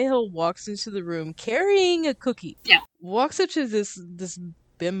 Jonah Hill walks into the room carrying a cookie. Yeah. Walks up to this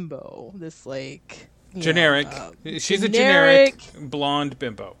bimbo, this like generic. She's a generic blonde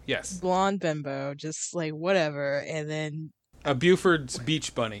bimbo. Yes. Blonde bimbo, just like whatever, and then a Buford's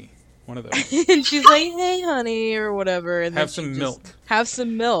Beach Bunny. One of those. And she's like, "Hey, honey," or whatever, and have some milk. Have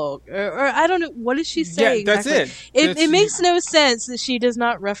some milk, or I don't know. What is she saying? Yeah, that's exactly? It makes no sense that she does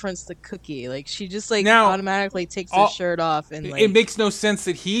not reference the cookie. Like she just automatically takes her shirt off, and it makes no sense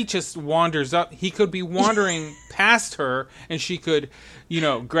that he just wanders up. He could be wandering past her, and she could,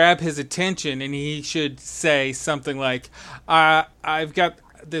 grab his attention, and he should say something like, "I've got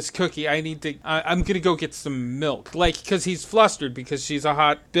this cookie. I'm gonna go get some milk." Because he's flustered because she's a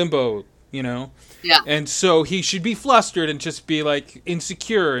hot bimbo, Yeah. And so he should be flustered and just be like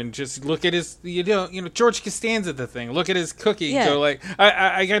insecure and just look at his, George Costanza the thing. Look at his cookie. Yeah. Go like,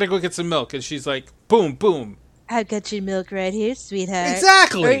 I gotta go get some milk, and she's like, boom, boom. I've got your milk right here, sweetheart.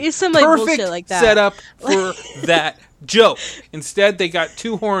 Exactly. Or some perfect bullshit like that. Setup for that joke. Instead, they got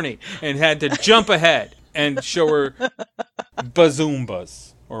too horny and had to jump ahead and show her bazoombas.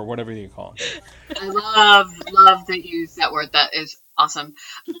 Or whatever you call it. I love that you use that word. That is awesome.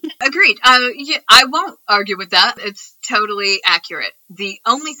 Agreed. I won't argue with that. It's totally accurate. The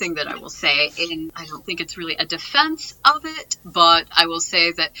only thing that I will say, I don't think it's really a defense of it, but I will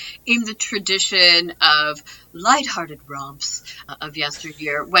say that in the tradition of lighthearted romps of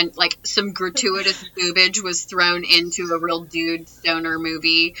yesteryear, when like some gratuitous boobage was thrown into a real dude stoner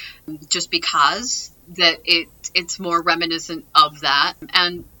movie, just because that it's more reminiscent of that,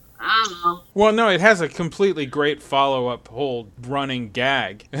 and I don't know. Well, no, it has a completely great follow-up whole running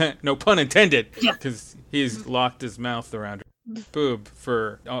gag. No pun intended, because he's locked his mouth around her. boob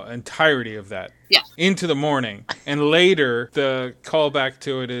for entirety of that. Yeah. Into the morning. And later, the callback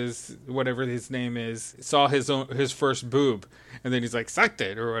to it is, whatever his name is, saw his first boob. And then he's like, sucked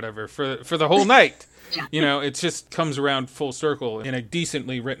it or whatever for the whole night. Yeah. You know, it just comes around full circle in a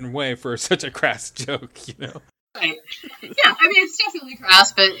decently written way for such a crass joke, you know? Right. Yeah, I mean, it's definitely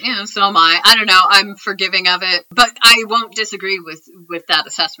crass, but, so am I. I don't know. I'm forgiving of it, but I won't disagree with that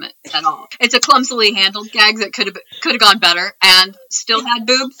assessment at all. It's a clumsily handled gag that could have gone better and still had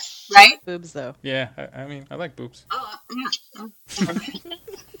boobs, right? Boobs, though. Yeah, I mean, I like boobs. Yeah.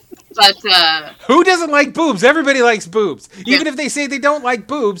 But, who doesn't like boobs? Everybody likes boobs. Even if they say they don't like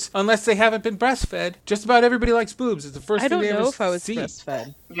boobs, unless they haven't been breastfed, just about everybody likes boobs. It's the first thing they ever see. I don't know if I was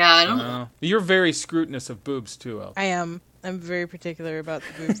breastfed. Yeah, I don't know. You're very scrutinous of boobs, too, El. I am. I'm very particular about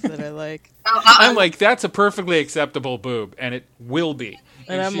the boobs that I like. I'm like, that's a perfectly acceptable boob, and it will be.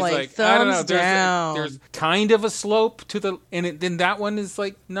 And I'm like, I don't know, thumbs down. there's kind of a slope to the, and then that one is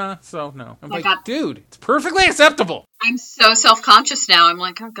like, nah, so no. I'm like, dude, it's perfectly acceptable. I'm so self-conscious now. I'm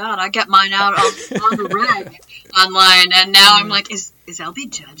like, oh God, I get mine out on the reg online, and now I'm like, is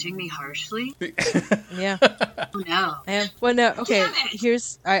LB judging me harshly? Yeah. Oh no. Well, no. Okay.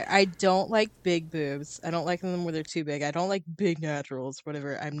 I don't like big boobs. I don't like them where they're too big. I don't like big naturals,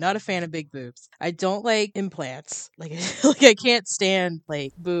 whatever. I'm not a fan of big boobs. I don't like implants. Like I can't stand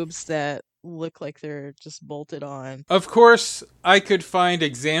like boobs that look like they're just bolted on. Of course, I could find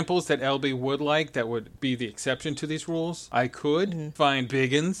examples that LB would like that would be the exception to these rules. I could find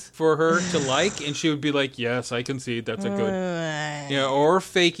biggins for her to like, and she would be like, yes, I concede, that's a good... or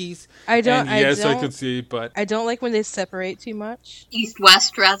fakies. I could see, but... I don't like when they separate too much.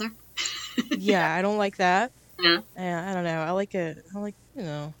 East-west, rather. Yeah, I don't like that. Yeah. I don't know. I like,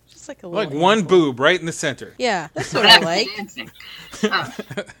 just like a little... Like one boob right in the center. Yeah, that's what I like.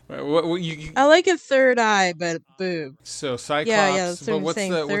 I like a third eye, but boob. So Cyclops. Yeah, that's what I'm what's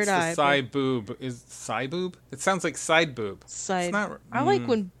saying. the eye, side boob? Is side boob? It sounds like side boob. Side. I like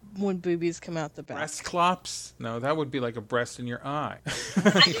when boobies come out the back. Breastclops? No, that would be like a breast in your eye. I do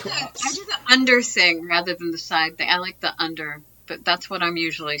the under thing rather than the side thing. I like the under, but that's what I'm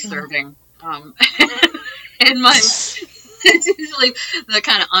usually serving. In my. It's usually the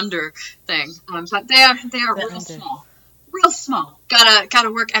kind of under thing, but they are real small.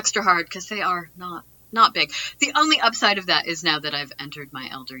 Gotta work extra hard because they are not big. The only upside of that is now that I've entered my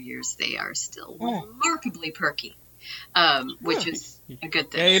elder years, they are still remarkably perky, which is a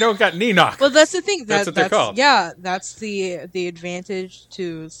good thing. Yeah, you don't got knee knock. Well, that's the thing. That's what they're called. Yeah, that's the advantage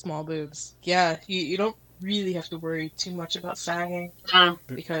to small boobs. Yeah, you don't really have to worry too much about sagging.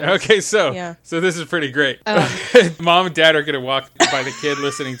 Because so this is pretty great. Mom and Dad are going to walk by the kid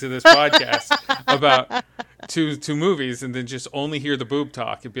listening to this podcast about two movies and then just only hear the boob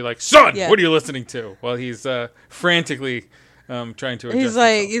talk and be like, son, what are you listening to? While he's frantically trying to adjust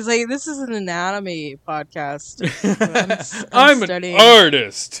he's like, this is an anatomy podcast. I'm an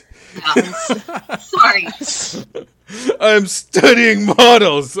artist. Sorry. I'm studying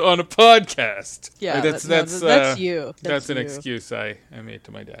models on a podcast. Yeah, that's you. That's an excuse I made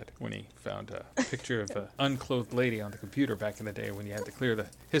to my dad when he found a picture of an unclothed lady on the computer back in the day when you had to clear the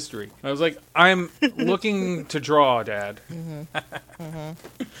history. And I was like, I'm looking to draw, Dad.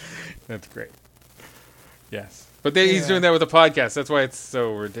 That's great. Yes. But he's doing that with a podcast. That's why it's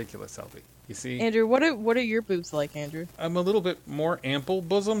so ridiculous, Helby. You see? Andrew, what are your boobs like, Andrew? I'm a little bit more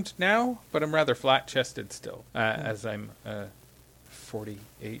ample-bosomed now, but I'm rather flat-chested still, as I'm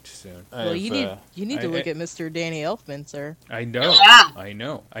 48 soon. Well, you need to look at Mr. Danny Elfman, sir. I know. Yeah. I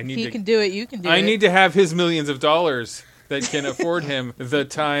know. If he can do it, you can do it. I need to have his millions of dollars that can afford him the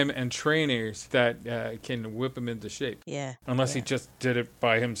time and trainers that can whip him into shape. Yeah. Unless he just did it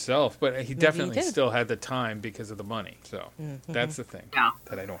by himself. But he definitely still had the time because of the money. So that's the thing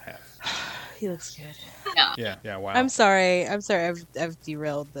that I don't have. He looks good. Yeah, wow. I'm sorry. I've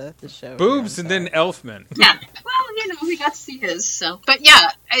derailed the show. Boobs and then Elfman. Yeah. Well, we got to see his, so. But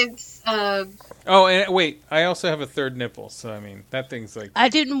yeah, it's, Oh, and wait, I also have a third nipple, so I mean, that thing's like... I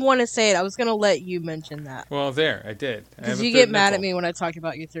didn't want to say it. I was going to let you mention that. Well, there, I did. Because you get mad at me when I talk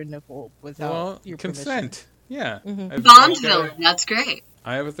about your third nipple without your consent. Permission. Yeah. Bond villain, that's great.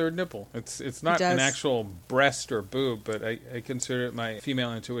 I have a third nipple. It's not an actual breast or boob, but I consider it my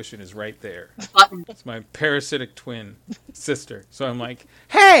female intuition is right there. It's my parasitic twin sister. So I'm like,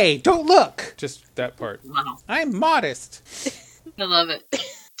 hey, don't look! Just that part. Wow. I'm modest. I love it.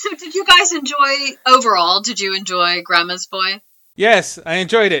 So did you guys did you enjoy Grandma's Boy? Yes, I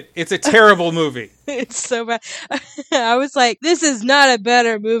enjoyed it. It's a terrible movie. It's so bad. I was like, this is not a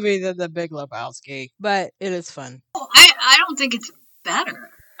better movie than The Big Lebowski, but it is fun. I don't think it's better.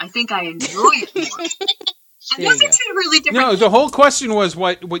 I think I enjoy it more. And those are two really different No, the whole question was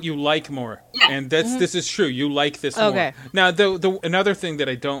what you like more. Yeah. And this is true. You like this Okay. more. Now, the another thing that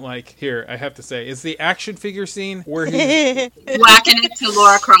I don't like here, I have to say, is the action figure scene where he's whacking it to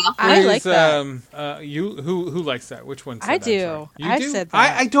Laura Croft. I like that. Who likes that? Which one? I do. You I've do? said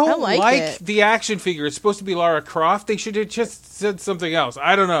that. I don't I like it. the action figure. It's supposed to be Lara Croft. They should have just said something else.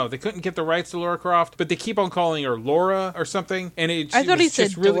 I don't know. They couldn't get the rights to Lara Croft, but they keep on calling her Laura or something. And I thought he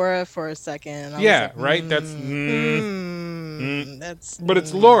said really, Dora for a second. Yeah, right. That's. But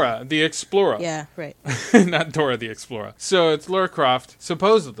it's Laura the Explorer. Yeah, right. Not Dora the Explorer. So it's Lara Croft,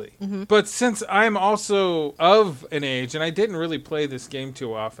 supposedly. But since I'm also of an age, and I didn't really play this game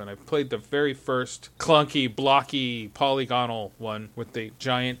too often, I played the very first clunky, blocky, polygonal one with the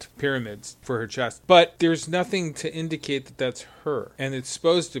giant pyramids for her chest. But there's nothing to indicate that that's her. And it's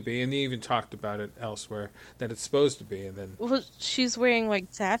supposed to be, and they even talked about it elsewhere, that it's supposed to be. And then Well, she's wearing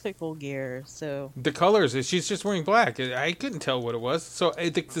like tactical gear, so the colors, she's just wearing black. I couldn't tell what it was. So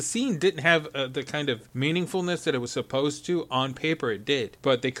the scene didn't have the kind of meaningfulness that it was supposed to. On paper, it did.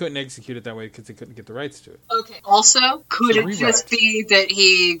 But they couldn't execute it that way because they couldn't get the rights to it. Okay. Also, could it just be that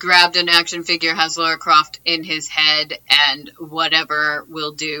he grabbed an action figure, has Lara Croft in his head, and whatever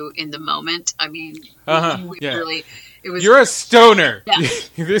will do in the moment? I mean, really... You're a stoner. Yeah.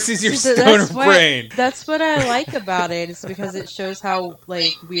 This is your stoner brain. That's what I like about it. It's because it shows how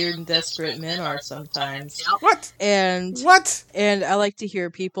like weird and desperate men are sometimes. What? And I like to hear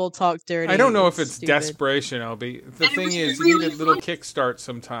people talk dirty. I don't know if and it's stupid. desperation, LB. The thing is, you need a little kickstart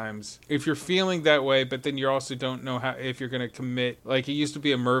sometimes. If you're feeling that way, but then you also don't know how if you're going to commit. Like, it used to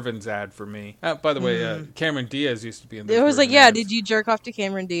be a Mervin's ad for me. By the way, Cameron Diaz used to be in this. It was like, Mervin yeah, ads. did you jerk off to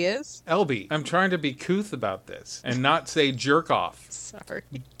Cameron Diaz? LB, I'm trying to be couth about this and not say jerk off. Sorry.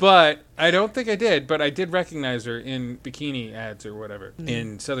 But I don't think I did, but I did recognize her in bikini ads or whatever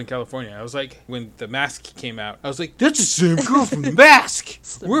in Southern California. I was like, when The Mask came out, I was like, that's the same girl from The Mask.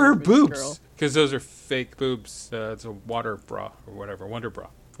 Where are her boobs? Because those are fake boobs. It's a water bra or whatever. Wonder bra.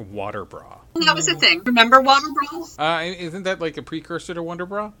 Water bra. That was the thing. Remember water bras? Isn't that like a precursor to Wonder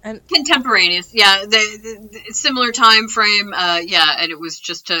Bra? And contemporaneous, yeah. The similar time frame, yeah. And it was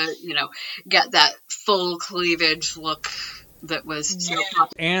just to, get that full cleavage look that was so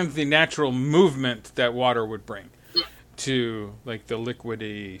popular. And the natural movement that water would bring. To like the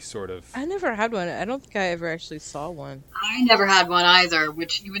liquidy sort of. I never had one. I don't think I ever actually saw one. I never had one either,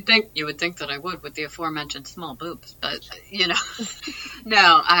 which you would think that I would with the aforementioned small boobs, but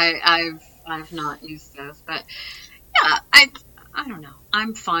no, I've not used those. But yeah, I don't know.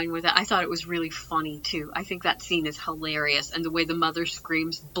 I'm fine with it. I thought it was really funny too. I think that scene is hilarious, and the way the mother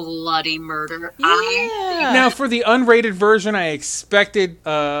screams bloody murder. Yeah. Now for the unrated version, I expected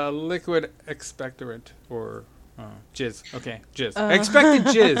liquid expectorant or. Jizz. Okay, jizz. I expected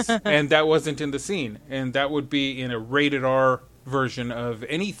jizz, and that wasn't in the scene. And that would be in a rated R version of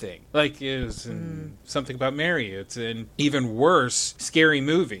anything. Like, it was in Something About Mary. It's an even worse, Scary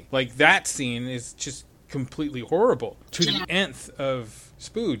Movie. Like, that scene is just completely horrible to the nth of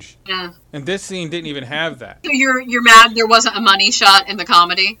spooge. Yeah. And this scene didn't even have that. So you're mad there wasn't a money shot in the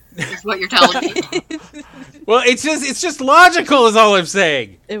comedy? Is what you're telling me? Well, it's just logical is all I'm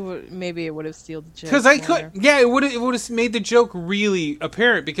saying. Maybe it would have sealed the joke. Because it would have made the joke really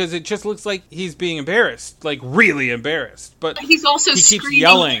apparent because it just looks like he's being embarrassed, like really embarrassed. But he's also he keeps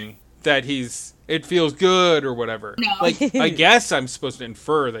yelling that it feels good or whatever. No. Like, I guess I'm supposed to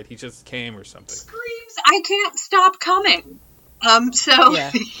infer that he just came or something. Screams, I can't stop coming. So,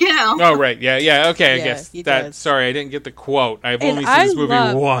 yeah. Oh, right. Yeah. Okay, Yeah, I guess he that. does. Sorry, I didn't get the quote. I've And only seen this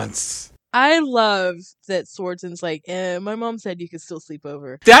movie once. I love that Swordson's like, my mom said you could still sleep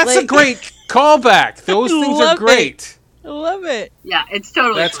over. That's a great callback. Those things are great. I love it. Yeah, it's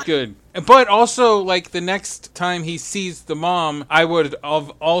totally That's fun. good. But also, like, the next time he sees the mom, I would have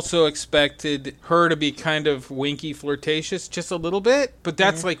also expected her to be kind of winky, flirtatious, just a little bit. But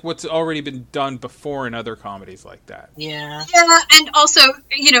that's, like, what's already been done before in other comedies like that. Yeah. Yeah, and also,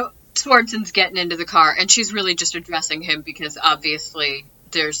 Swordson's getting into the car, and she's really just addressing him because, obviously,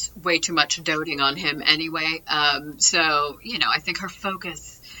 there's way too much doting on him anyway. So, I think her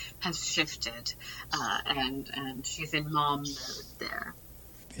focus has shifted, and she's in mom mode there.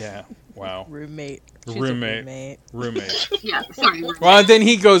 Yeah. Wow. Roommate. She's Roommate. Yeah, sorry. Well, then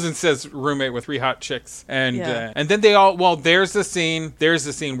he goes and says roommate with 3 hot chicks. And and then they all, there's the scene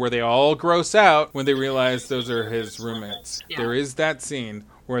where they all gross out when they realize those are his roommates. Yeah. There is that scene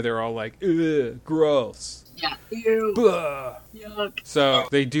where they're all like, ugh, gross. Yeah. Ew. Blah. Yuck. So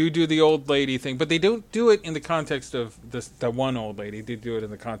they do the old lady thing, but they don't do it in the context of the one old lady. They do it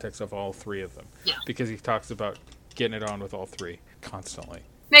in the context of all 3 of them. Yeah. Because he talks about getting it on with all 3 constantly.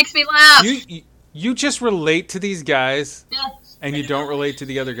 Makes me laugh. You just relate to these guys. Yeah. And you don't relate to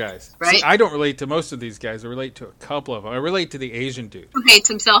the other guys. Right. See, I don't relate to most of these guys. I relate to a couple of them. I relate to the Asian dude. Who hates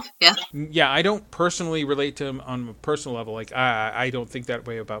himself, yeah. Yeah, I don't personally relate to him on a personal level. Like, I don't think that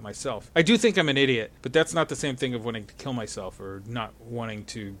way about myself. I do think I'm an idiot, but that's not the same thing of wanting to kill myself or not wanting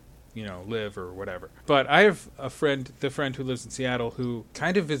to, live or whatever. But I have the friend who lives in Seattle, who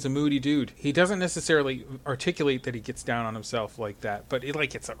kind of is a moody dude. He doesn't necessarily articulate that he gets down on himself like that, but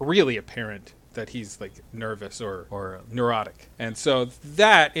it's really apparent that he's like nervous or neurotic. And so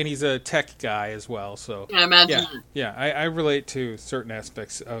and he's a tech guy as well. So I imagine. Yeah, I relate to certain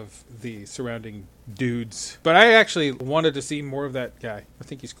aspects of the surrounding dudes. But I actually wanted to see more of that guy. I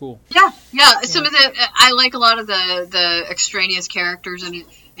think he's cool. Yeah. Some of I like a lot of the extraneous characters, and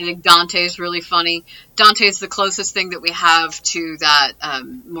I think Dante's really funny. Dante's the closest thing that we have to that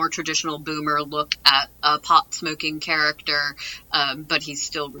more traditional boomer look at a pot-smoking character, but he's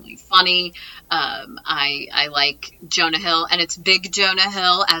still really funny. I like Jonah Hill, and it's Big Jonah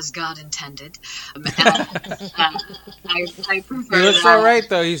Hill, as God intended. I prefer He looks that. all right,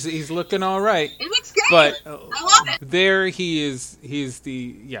 though. He's looking all right. It looks great. But I love it. There he is. He's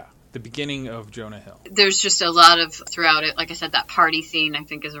the beginning of Jonah Hill. There's just a lot of throughout it. Like I said, that party scene I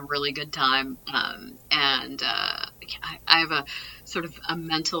think is a really good time. I have a sort of a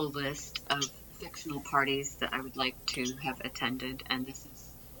mental list of fictional parties that I would like to have attended, and this is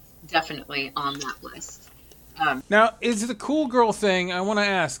definitely on that list. Now, is the cool girl thing, I want to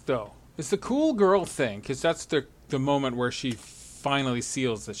ask, though, is the cool girl thing, because that's the moment where she finally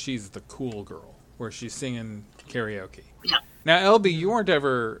seals that she's the cool girl, where she's singing karaoke. Yeah. Now, LB, you weren't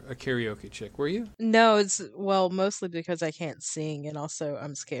ever a karaoke chick, were you? No, it's mostly because I can't sing, and also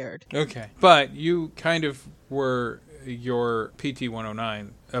I'm scared. Okay. But you kind of were your PT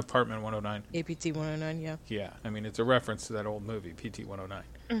 109, Apartment 109. APT 109, yeah. Yeah, I mean, it's a reference to that old movie, PT 109.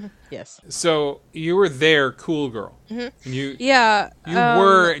 Mm-hmm. Yes. So you were there, cool girl. Mm-hmm. You you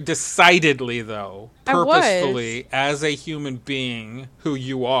were decidedly, though, I purposefully, as a human being who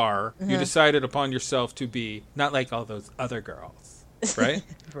you are, you Mhm. decided upon yourself to be not like all those other girls, right?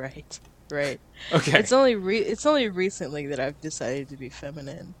 Right. Okay. It's only recently that I've decided to be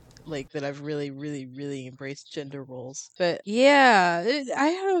feminine. Like that I've really, really, really embraced gender roles. But yeah,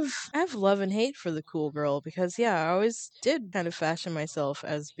 I have love and hate for the cool girl because I always did kind of fashion myself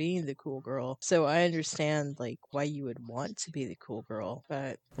as being the cool girl. So I understand like why you would want to be the cool girl.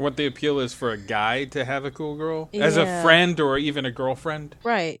 But What the appeal is for a guy to have a cool girl as a Yeah. friend or even a girlfriend.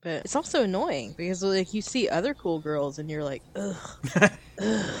 right, but it's also annoying because like you see other cool girls and you're like, ugh.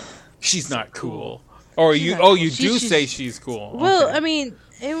 She's not cool. Or She's you not oh cool. you do She's- say she's cool. Well, Okay. I mean,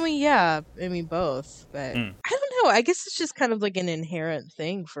 both. But Mm. I don't know. I guess it's just kind of like an inherent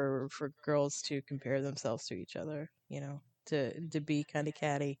thing for girls to compare themselves to each other. To be kind of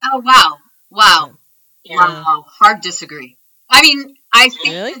catty. Oh wow. Wow. Hard disagree. I mean, I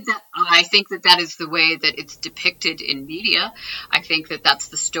think that is the way that it's depicted in media. I think that that's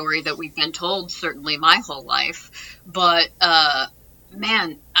the story that we've been told, certainly my whole life. But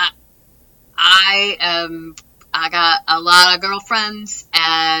man, I got a lot of girlfriends,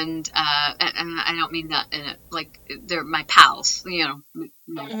 and I don't mean that in they're my pals, Yeah.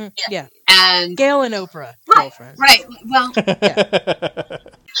 And Gail and Oprah, girlfriend. Right. Well, but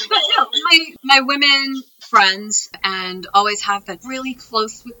no, my women friends and always have been really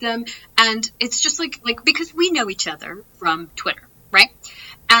close with them, and it's just like because we know each other from Twitter, right?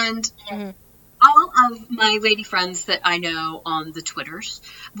 And all of my lady friends that I know on the Twitters,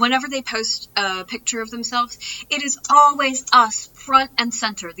 whenever they post a picture of themselves, it is always us, front and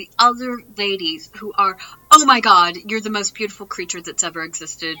center, the other ladies who are, oh my God, you're the most beautiful creature that's ever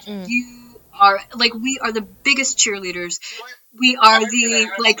existed. You are, we are the biggest cheerleaders. We are the,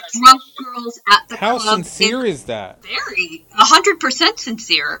 drunk girls at the How club. sincere is that? Very, 100%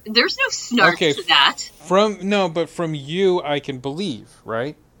 sincere. There's no snark Okay, to that. But from you I can believe,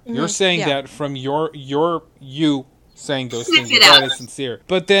 right? You're Mhm, saying yeah. that from you saying those Sniff things. it That out. is sincere.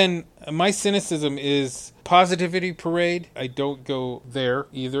 But then my cynicism is positivity parade. I don't go there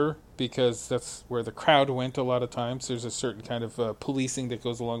either because that's where the crowd went a lot of times. There's a certain kind of policing that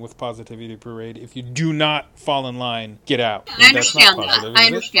goes along with positivity parade. If you do not fall in line, get out. I And that's not understand that. positive, I is it?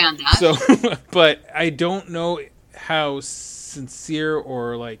 understand that. So, but I don't know how sincere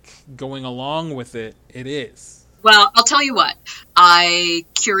or going along with it is. Well, I'll tell you what. I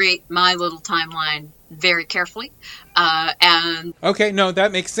curate my little timeline very carefully, and Okay, no,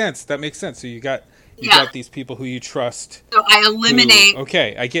 that makes sense. So you got You got these people who you trust. So I eliminate.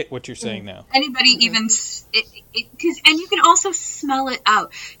 Okay, I get what you're saying now. Anybody even, and you can also smell it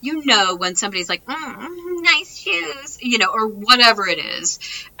out. You know when somebody's like, nice shoes, or whatever it is,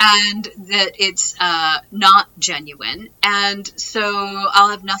 and that it's not genuine. And so I'll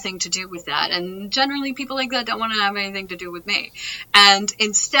have nothing to do with that. And generally people like that don't want to have anything to do with me. And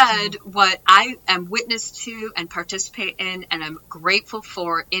instead, what I am witness to and participate in and I'm grateful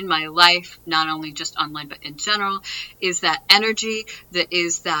for in my life, not only just online but in general, is that energy that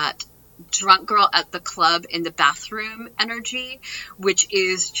is that drunk girl at the club in the bathroom energy, which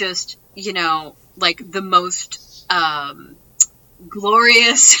is just, like the most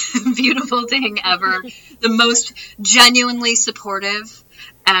glorious, beautiful thing ever, the most genuinely supportive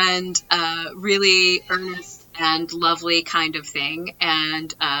and really earnest and lovely kind of thing.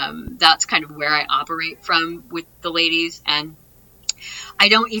 And that's kind of where I operate from with the ladies. And I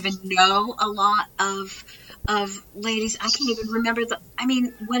don't even know a lot of ladies. I can't even remember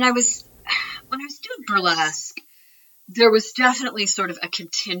when I was doing burlesque, there was definitely sort of a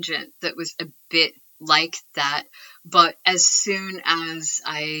contingent that was a bit like that. But as soon as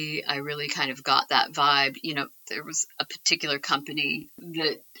I really kind of got that vibe, there was a particular company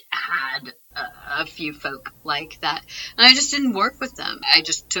that had a few folk like that. And I just didn't work with them. I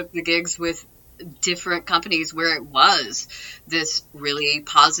just took the gigs with different companies where it was this really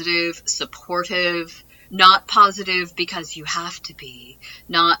positive, supportive, not positive because you have to be,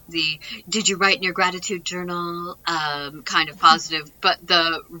 not the did you write in your gratitude journal kind of positive, but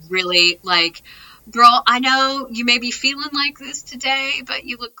the really like, girl, I know you may be feeling like this today, but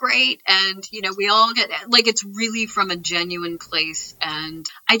you look great. And, we all get like, it's really from a genuine place. And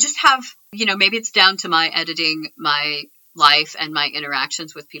I just have, maybe it's down to my editing, my life and my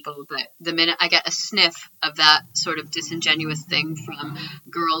interactions with people, but the minute I get a sniff of that sort of disingenuous thing from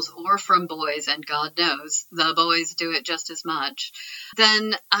girls or from boys, and God knows the boys do it just as much,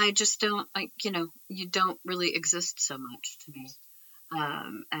 then I just don't, you don't really exist so much to me.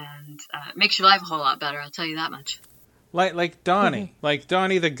 And it makes your life a whole lot better, I'll tell you that much. Like Donnie, like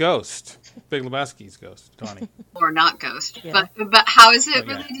Donnie the ghost, Big Lebowski's ghost, Donnie. Or not ghost, but how is it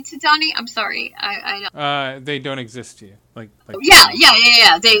related to Donnie? I'm sorry, I don't. They don't exist to you, like yeah.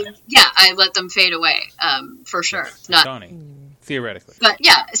 I let them fade away, for sure. Not Donnie, theoretically. But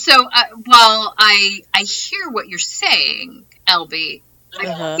yeah, so while I hear what you're saying, LB,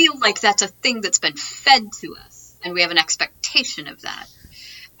 I feel like that's a thing that's been fed to us, and we have an expectation of that.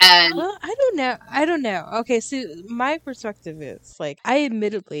 And well, I don't know. Okay, so my perspective is like I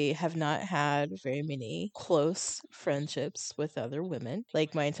admittedly have not had very many close friendships with other women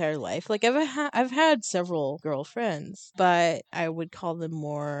like my entire life. Like I've had several girlfriends, but I would call them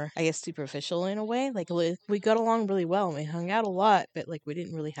more, I guess, superficial in a way. Like we got along really well and we hung out a lot, but like we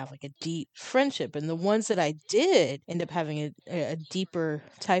didn't really have like a deep friendship. And the ones that I did end up having a deeper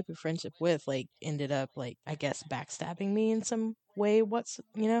type of friendship with, like ended up like, I guess, backstabbing me in some way.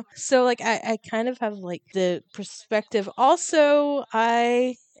 So like I kind of have like the perspective. Also,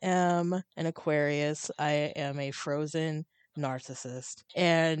 I am an Aquarius. I am a frozen narcissist,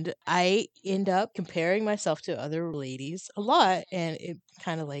 and I end up comparing myself to other ladies a lot, and it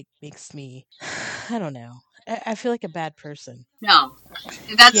kind of like makes me, I don't know, I feel like a bad person. No,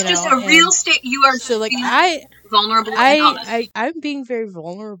 that's just a real state. You are so like vulnerable. I'm being very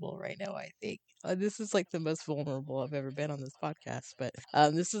vulnerable right now, I think. This is like the most vulnerable I've ever been on this podcast, but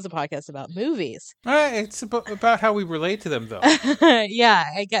this is a podcast about movies. It's about how we relate to them, though. Yeah,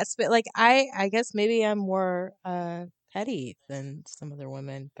 I guess, but like I guess maybe I'm more petty than some other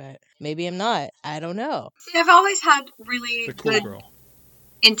women, but maybe I'm not. I don't know. See, I've always had really good,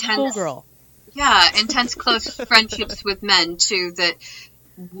 intense, cool girl. Yeah, intense close friendships with men too that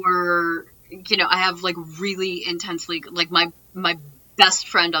were, I have like really intensely, like my best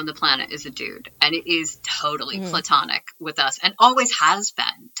friend on the planet is a dude, and it is totally platonic with us, and always has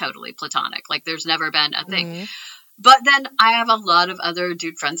been totally platonic. Like there's never been a thing. But then I have a lot of other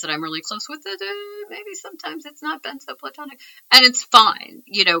dude friends that I'm really close with that maybe sometimes it's not been so platonic, and it's fine,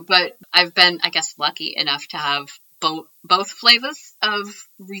 but I've been, I guess, lucky enough to have both flavors of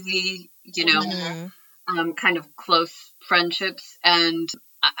really, kind of close friendships. And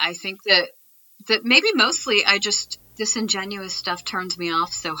I think that maybe mostly I just, disingenuous stuff turns me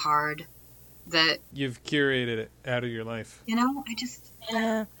off so hard that you've curated it out of your life. I just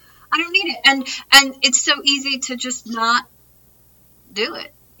I don't need it, and it's so easy to just not do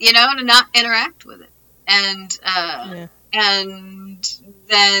it, to not interact with it, and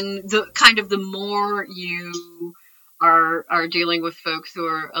then the more you are dealing with folks who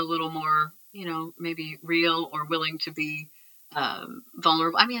are a little more, maybe real or willing to be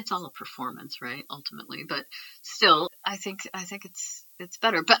vulnerable. I mean, it's all a performance, right? Ultimately, but still, I think it's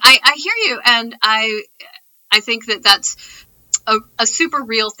better. But I hear you, and I think that's a super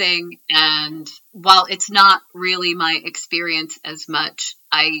real thing. And while it's not really my experience as much,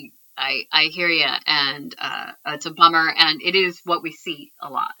 I hear you, and it's a bummer, and it is what we see a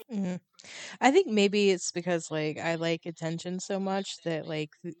lot. Mm-hmm. I think maybe it's because like I like attention so much that like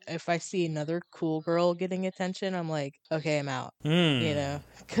if I see another cool girl getting attention, I'm like, okay, I'm out. You know,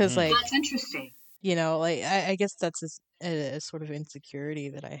 because like That's interesting. You know, like I guess that's a sort of insecurity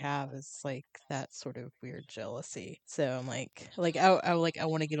that I have is like that sort of weird jealousy. So I'm I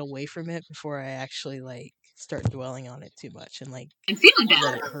want to get away from it before I actually like start dwelling on it too much and like And feeling bad.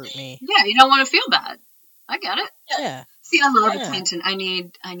 let it hurt me. Yeah, you don't want to feel bad. I get it. Yeah. See, I love attention. I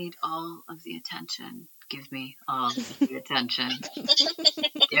need all of the attention. Give me all of the attention.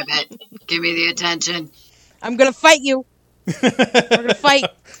 Give me the attention. I'm gonna fight you. We're gonna fight.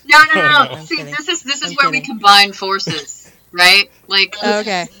 No. See, this is where we combine forces, right? Like,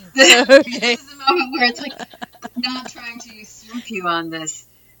 okay. This is the moment where it's like, I'm not trying to usurp you on this.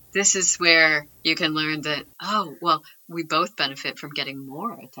 This is where you can learn that, oh, well, we both benefit from getting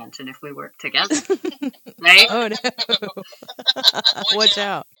more attention if we work together. Right? Oh, no. Watch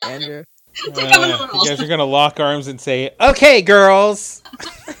out, Andrew. You guys are going to lock arms and say, okay, girls.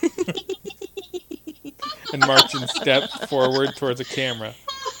 And march in step forward towards a camera.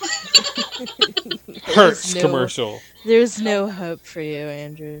 Hertz commercial. There's no hope for you,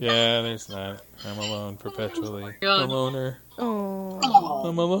 Andrew. Yeah, there's not. I'm alone perpetually. God. I'm a loner. Oh.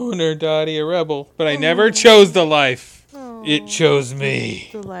 I'm a loner, Dottie, a rebel. But I never chose the life. It chose me.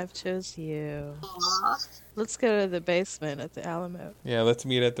 The life chose you. Let's go to the basement at the Alamo. Yeah, let's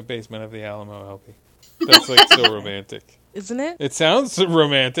meet at the basement of the Alamo, LP. That's like so romantic. Isn't it? It sounds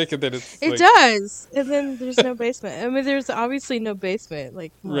romantic, and then it does. And then there's no basement. I mean, there's obviously no basement.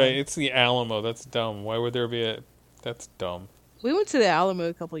 Like right, it's the Alamo. That's dumb. Why would there be a? That's dumb. We went to the Alamo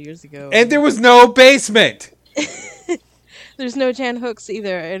a couple years ago, and there was no basement. There's no Jan Hooks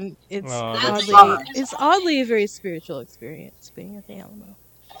either, and it's oddly a very spiritual experience being at the Alamo.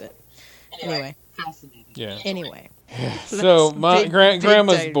 But anyway, fascinating. Yeah. Anyway, so my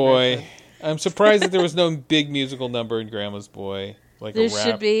Grandma's Boy. I'm surprised that there was no big musical number in Grandma's Boy, like there a rap.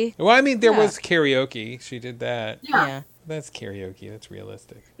 Should be. Well, I mean, there was karaoke. She did that. Yeah. That's karaoke. That's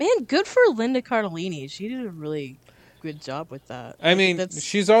realistic. Man, good for Linda Cardellini. She did a really good job with that. I mean,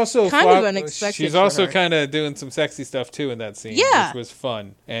 she's also kind of unexpected. She's also kind of doing some sexy stuff too in that scene, which was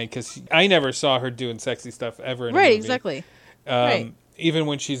fun. And because I never saw her doing sexy stuff ever in a movie. Exactly. Even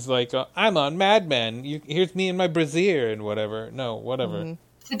when she's like, "I'm on Mad Men. Here's me in my brassiere and whatever." No, whatever. Mm-hmm.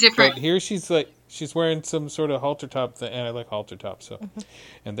 It's a different. But here she's wearing some sort of halter top thing, and I like halter tops. So,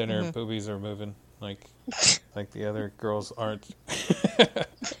 and then her boobies are moving like the other girls aren't.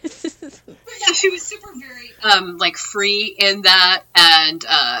 Yeah, she was super very like free in that, and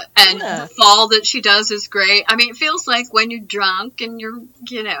the fall that she does is great. I mean, it feels like when you're drunk and you're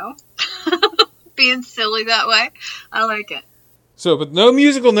being silly that way. I like it. So, but no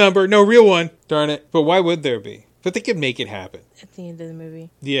musical number, no real one. Darn it! But why would there be? But they could make it happen. At the end of the movie.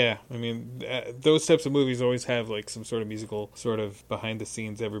 Yeah, I mean, those types of movies always have like some sort of musical, sort of behind the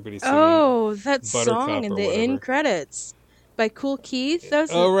scenes, everybody's singing. Oh, that Buttercup song in the whatever. End credits by Kool Keith. That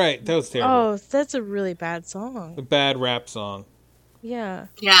was right, that was terrible. Oh, that's a really bad song. A bad rap song. Yeah.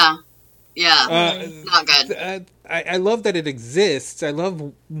 Yeah. Not good. I love that it exists. I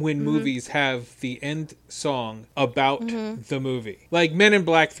love when movies have the end song about the movie. Like Men in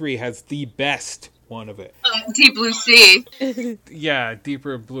Black 3 has the best one of it. Deep Blue Sea. Yeah,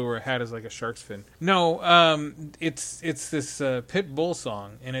 deeper, bluer hat is like a shark's fin. No, it's this Pit Bull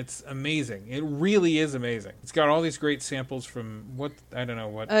song, and it's amazing. It really is amazing. It's got all these great samples from I don't know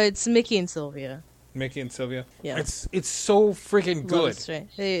what. It's Mickey and Sylvia. Mickey and Sylvia. Yeah, it's so freaking good.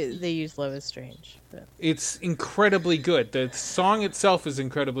 They use Love is Strange. But. It's incredibly good. The song itself is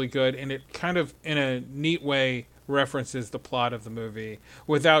incredibly good, and it kind of, in a neat way, references the plot of the movie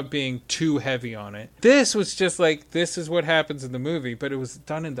without being too heavy on it. This was just like, this is what happens in the movie, but it was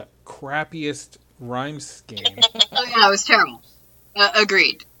done in the crappiest rhyme scheme. Oh yeah, it was terrible.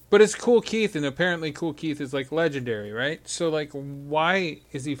 Agreed. But it's Kool Keith, and apparently Kool Keith is like legendary, right? So like, why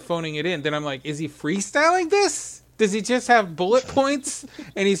is he phoning it in? Then I'm like, is he freestyling this? Does he just have bullet points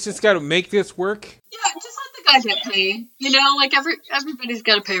and he's just got to make this work? Yeah, just let the guy get paid. You know, like everybody's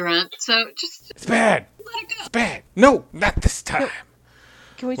got to pay rent, so just... It's bad. Let it go. It's bad. No, not this time.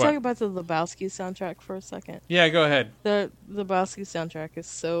 Can we talk about the Lebowski soundtrack for a second? Yeah, go ahead. The Lebowski soundtrack is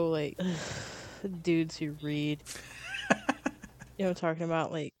so like dudes who read. You know what I'm talking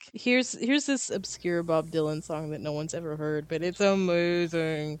about? Like, here's this obscure Bob Dylan song that no one's ever heard, but it's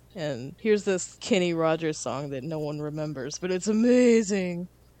amazing. And here's this Kenny Rogers song that no one remembers, but it's amazing.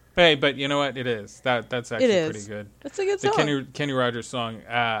 Hey, but you know what? It is. That's actually pretty good. It's a good the song. Kenny Rogers song.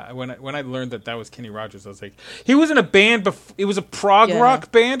 When I learned that was Kenny Rogers, I was like, he was in a band. It was a prog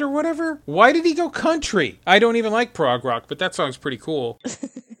rock band or whatever. Why did he go country? I don't even like prog rock, but that song's pretty cool.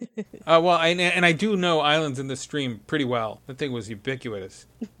 Well, I do know Islands in the Stream pretty well. That thing was ubiquitous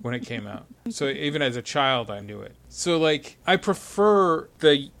when it came out. So even as a child, I knew it. So like, I prefer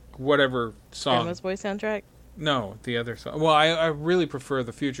the whatever song. Grandma's Boy soundtrack. No, the other song. Well, I really prefer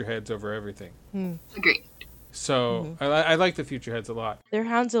the Future Heads over everything. Agreed. So I like the Future Heads a lot. Their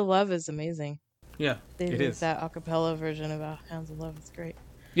Hounds of Love is amazing. Yeah, it is. That acapella version of Hounds of Love is great.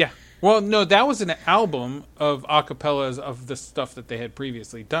 Yeah. Well, no, that was an album of acapellas of the stuff that they had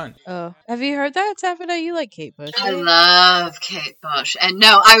previously done. Oh, have you heard that, Taffeta? You like Kate Bush? I love Kate Bush, and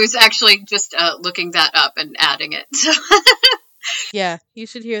no, I was actually just looking that up and adding it. Yeah, you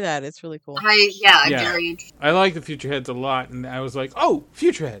should hear that. It's really cool. I'm very interested. I like the Future Heads a lot, and I was like, oh,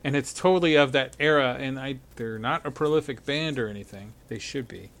 Future Head. And it's totally of that era, and they're not a prolific band or anything. They should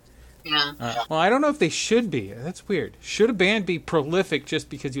be. Yeah. Well, I don't know if they should be. That's weird. Should a band be prolific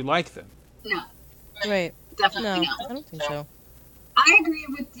just because you like them? No. Right. Definitely not. I don't think so. I agree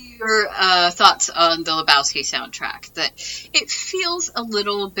with your thoughts on the Lebowski soundtrack, that it feels a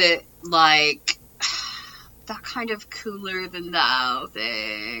little bit like that kind of cooler than thou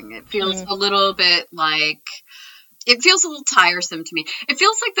thing. It feels a little bit like, it feels a little tiresome to me. It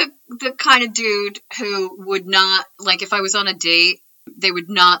feels like the kind of dude who would not, like if I was on a date, they would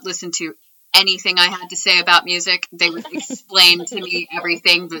not listen to anything I had to say about music. They would explain to me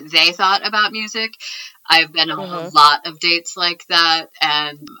everything that they thought about music. I've been on a lot of dates like that,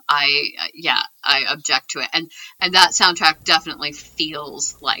 and I object to it. And that soundtrack definitely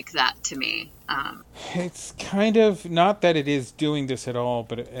feels like that to me. It's kind of, not that it is doing this at all,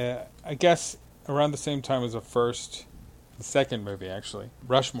 but I guess around the same time as the second movie, actually,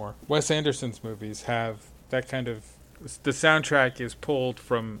 Rushmore, Wes Anderson's movies have that kind of, the soundtrack is pulled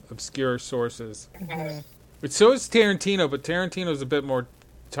from obscure sources. But so is Tarantino, but Tarantino's a bit more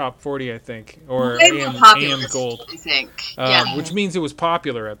top 40, I think, or AM Gold, I think, which means it was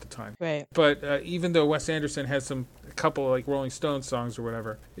popular at the time. Right. But even though Wes Anderson has a couple like Rolling Stones songs or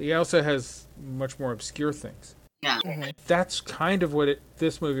whatever, he also has much more obscure things. Yeah. That's kind of what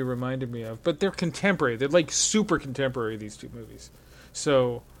this movie reminded me of. But they're contemporary. They're like super contemporary, these two movies.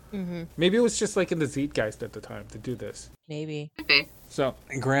 So maybe it was just like in the Zeitgeist at the time to do this. Maybe. So,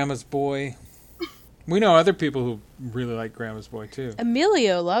 Grandma's Boy. We know other people who really like Grandma's Boy too.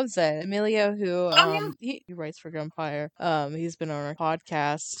 Emilio loves it. Emilio, who he writes for Gunfire. He's been on our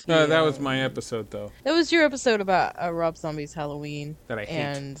podcast. No, that was my episode though. That was your episode about Rob Zombie's Halloween that I hate.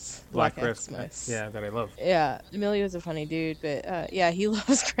 And Black Xmas. Yeah, that I love. Yeah, Emilio's a funny dude, but he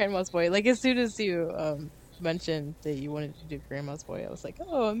loves Grandma's Boy. Like as soon as you mentioned that you wanted to do Grandma's Boy, I was like,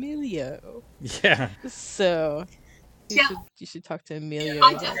 oh, Emilio. Yeah. So. You should talk to Emilio.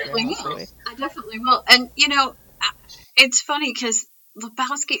 I definitely will. And, it's funny because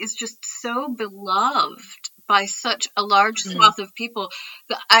Lebowski is just so beloved by such a large swath of people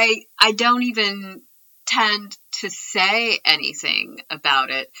that I don't even tend to say anything about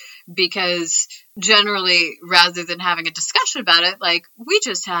it, because generally, rather than having a discussion about it, like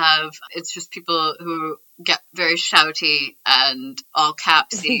it's just people who get very shouty and all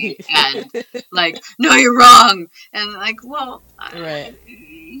capsy and like, no, you're wrong. And like, well, right.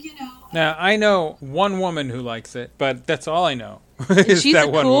 Now, I know one woman who likes it, but that's all I know. She's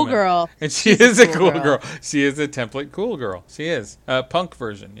that one cool girl. And she's a cool girl. She is a template cool girl. She is. Punk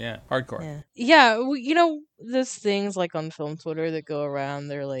version, hardcore. Yeah, there's things like on film Twitter that go around.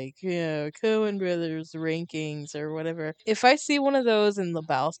 They're like, Coen Brothers rankings or whatever. If I see one of those and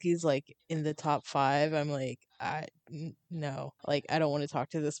Lebowski's like in the top 5, I'm like, no, like I don't want to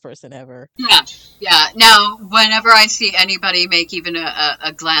talk to this person ever. Yeah. Now, whenever I see anybody make even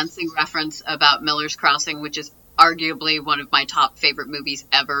a glancing reference about Miller's Crossing, which is arguably one of my top favorite movies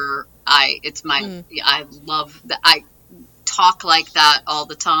ever, I love that. I talk like that all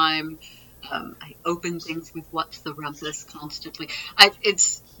the time. I open things with "What's the rumpus" constantly.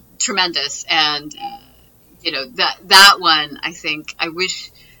 It's tremendous, and that one. I think I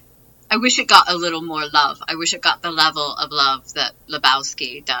wish it got a little more love. I wish it got the level of love that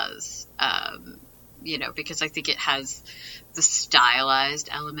Lebowski does. Because I think it has the stylized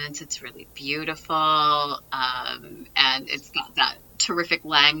elements. It's really beautiful, and it's got that terrific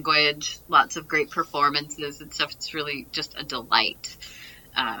language, lots of great performances and stuff. It's really just a delight,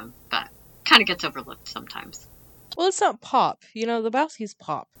 but kind of gets overlooked sometimes. Well, it's not pop. You know, Lebowski's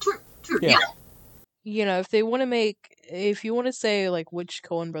pop. True. Yeah. You know, if you want to say like which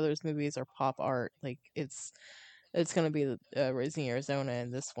Coen Brothers movies are pop art, like it's gonna be Raising Arizona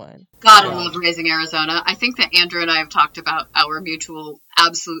and this one. God, I love Raising Arizona. I think that Andrew and I have talked about our mutual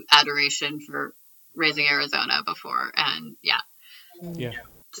absolute adoration for Raising Arizona before, and Yeah.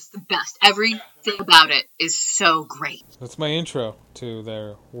 just the best. Everything about it is so great. That's my intro to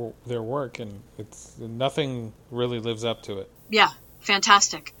their work, and nothing really lives up to it. Yeah,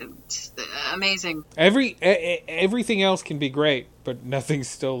 fantastic. It's amazing. Everything else can be great, but nothing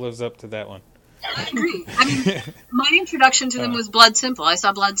still lives up to that one. I agree. I mean, my introduction to them was Blood Simple. I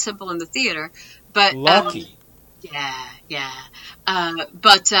saw Blood Simple in the theater, but Lucky. Yeah. And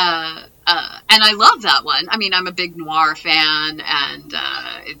I love that one. I mean, I'm a big noir fan, and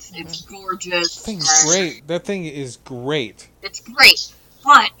it's gorgeous. That thing's great. That thing is great. It's great.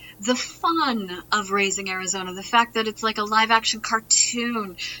 But the fun of Raising Arizona, the fact that it's like a live action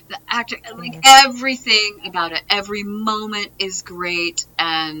cartoon, the actor, like everything about it, every moment is great,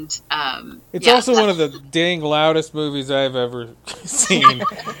 and it's also one of the dang loudest movies I've ever seen,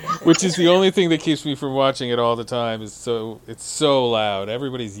 which is the only thing that keeps me from watching it all the time. It's so loud.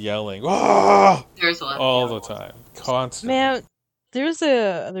 Everybody's yelling There's a lot all the time, constantly. Man, there's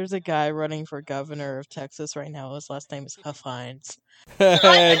a guy running for governor of Texas right now. His last name is Huff Hines.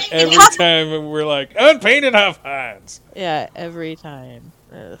 And every time we're like, unpainted Huff Hines. Yeah, every time.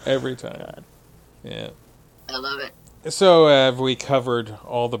 Ugh, every time. God. Yeah. I love it. So have we covered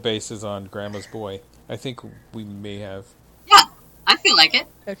all the bases on Grandma's Boy? I think we may have. Yeah, I feel like it.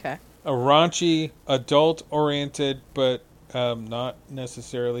 Okay. A raunchy, adult-oriented, but not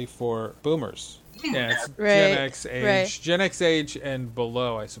necessarily for boomers. Yeah, it's Gen X age. Right. Gen X age and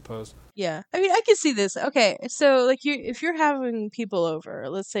below, I suppose. Yeah, I mean, I can see this. Okay, so like if you're having people over,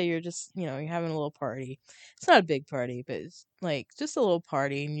 let's say you're just you're having a little party. It's not a big party, but it's like just a little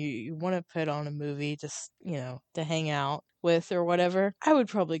party, and you want to put on a movie just to hang out with or whatever. I would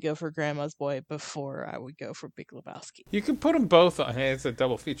probably go for Grandma's Boy before I would go for Big Lebowski. You can put them both on. Hey, it's a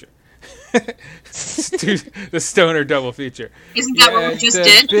double feature. The stoner double feature. Isn't that what we just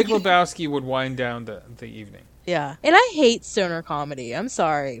did? Big Lebowski would wind down the evening. Yeah, and I hate stoner comedy. I'm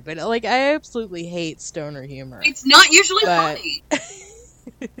sorry, but like I absolutely hate stoner humor. It's not usually funny.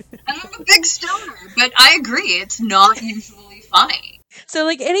 And I'm a big stoner, but I agree, it's not usually funny. So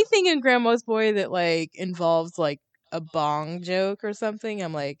like anything in Grandma's Boy that like involves like a bong joke or something,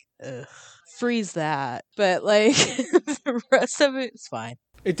 I'm like, ugh, freeze that. But like the rest of it is fine.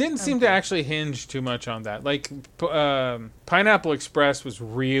 It didn't seem to actually hinge too much on that. Like, Pineapple Express was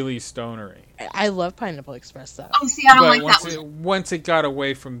really stonery. I love Pineapple Express, though. Oh, see, I don't like that one. Once it got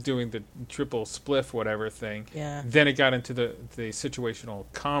away from doing the triple spliff whatever thing, then it got into the situational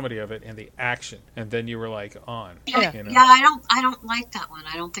comedy of it and the action, and then you were like on. Yeah, I don't like that one.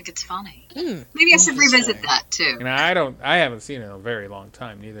 I don't think it's funny. Maybe I should revisit that too. And I haven't seen it in a very long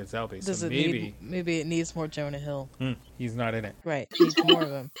time. Neither has Elby. So maybe it needs more Jonah Hill. He's not in it. Right, needs more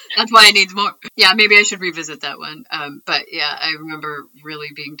of him. That's why it needs more. Yeah, maybe I should revisit that one. But yeah, I remember really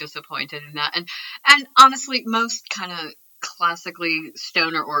being disappointed in that. And honestly, most kind of classically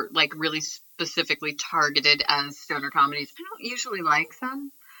stoner or like really specifically targeted as stoner comedies, I don't usually like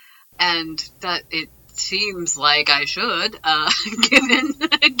them. And that it seems like I should, given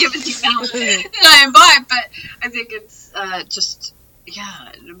the amount that I imbibe. But I think it's just,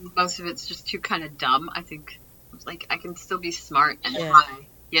 most of it's just too kind of dumb. I think like I can still be smart and high,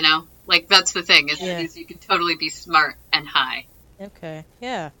 Like that's the thing is you can totally be smart and high. Okay.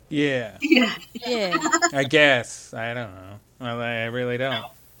 Yeah. Yeah. Yeah. I guess. I don't know. Well, I really don't.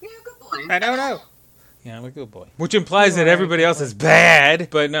 You're a good boy. I don't know. Yeah, I'm a good boy. Which implies that everybody else is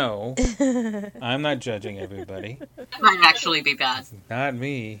bad, but no. I'm not judging everybody. It might actually be bad. Not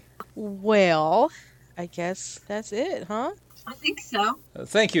me. Well, I guess that's it, huh? I think so.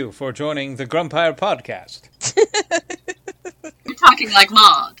 Thank you for joining the Grumpire Podcast. You're talking like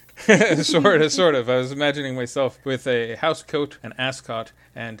Maud. Sort of. I was imagining myself with a house coat, an ascot,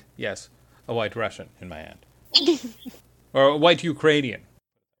 and, yes, a white Russian in my hand. Or a white Ukrainian.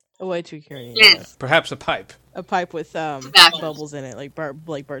 A white Ukrainian. Yes. Perhaps a pipe. A pipe with bubbles in it, like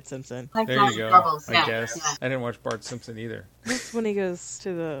Bart Simpson. There you go. Bubbles, I guess. Yeah. I didn't watch Bart Simpson either. That's when he goes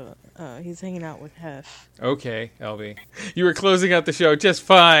to the... he's hanging out with Hef. Okay, LB. You were closing out the show just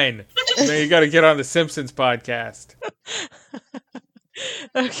fine. Now you got to get on the Simpsons podcast.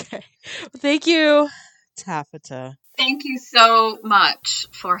 Okay. Well, thank you, Taffeta. Thank you so much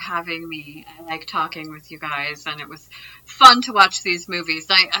for having me. I like talking with you guys, and it was fun to watch these movies.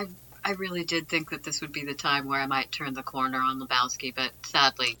 I really did think that this would be the time where I might turn the corner on Lebowski, but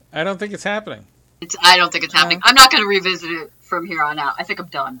sadly... I don't think it's happening. I don't think it's happening. I'm not going to revisit it from here on out. I think I'm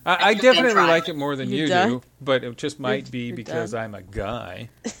done. I think I'm definitely done like it more than you done? do, but it just might be You're because done? I'm a guy.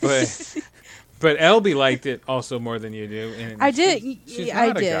 But Elby liked it also more than you do. And I did. She's I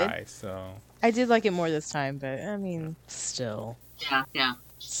not a did. guy, so. I did like it more this time, but I mean, still. Yeah.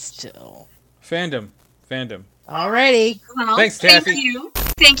 Still. Fandom. Alrighty. Well, Thanks, thank Taffy. you.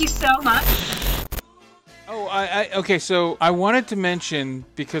 Thank you so much. Oh, okay, so I wanted to mention,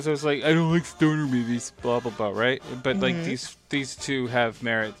 because I was like, I don't like stoner movies, blah, blah, blah, right? But, like, these two have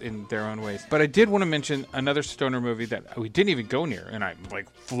merit in their own ways. But I did want to mention another stoner movie that we didn't even go near, and I'm, like,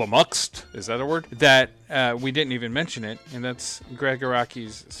 flummoxed, is that a word? That we didn't even mention it, and that's Greg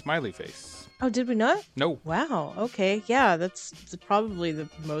Araki's Smiley Face. Oh, did we not? No. Wow. Okay. Yeah, that's probably the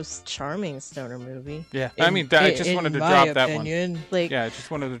most charming stoner movie. Yeah. I mean, I just wanted to drop that one. Like, Yeah, I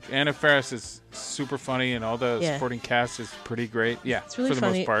just wanted to. Anna Faris is super funny, and all the supporting cast is pretty great. Yeah, It's really for the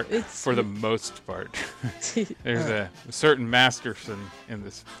funny. most part. It's- For the most part. There's a certain Masterson in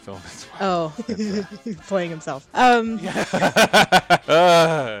this film as well. Oh, playing himself.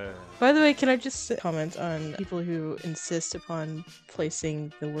 By the way, can I just comment on people who insist upon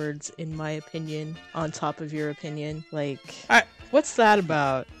placing the words "in my opinion" on top of your opinion? Like, what's that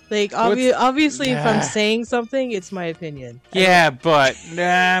about? Like, obviously, if I'm saying something, it's my opinion. Yeah, but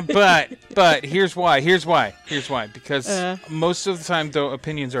here's why. Because most of the time, though,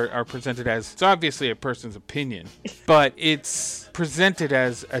 opinions are presented as, it's obviously a person's opinion, but it's presented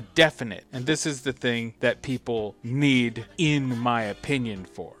as a definite. And this is the thing that people need "in my opinion"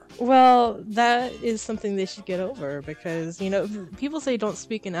 for. Well, that is something they should get over because, people say don't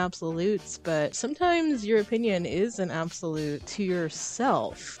speak in absolutes, but sometimes your opinion is an absolute to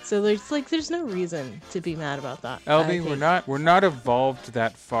yourself. So there's no reason to be mad about that. Elby, we're not evolved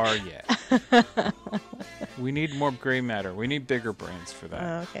that far yet. We need more gray matter. We need bigger brains for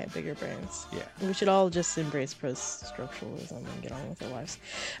that. Okay, bigger brains. Yeah. We should all just embrace post-structuralism and get on with our lives.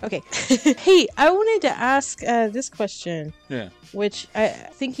 Okay. Hey, I wanted to ask this question. Yeah. Which,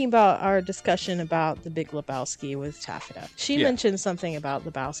 thinking about our discussion about The Big Lebowski with Taffeta, she mentioned something about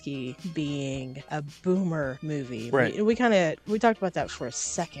Lebowski being a boomer movie. Right. We talked about that for a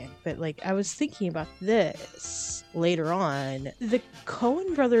second, but I was thinking about this later on. The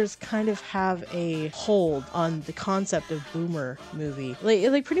Coen brothers kind of have a hold on the concept of boomer movie.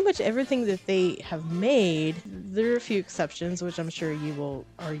 Like pretty much everything that they have made, there are a few exceptions, which I'm sure you will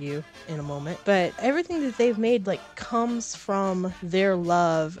argue in a moment, but everything that they've made comes from their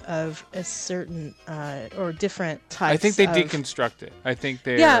love of a certain or different types. I think they of... deconstruct it. I think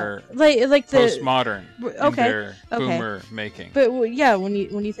they're like the postmodern in their okay. boomer making. But when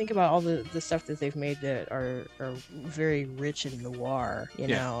you think about all the stuff that they've made that are very rich in noir, you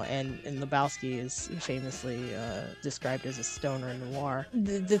know, and Lebowski is famously described as a stoner noir.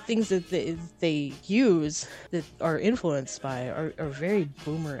 The things that they use that are influenced by are very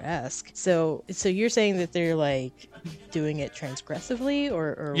boomer-esque. So you're saying that they're doing it transgressively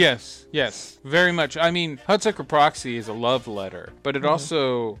or Yes, very much. I mean, Hudsucker Proxy is a love letter, but it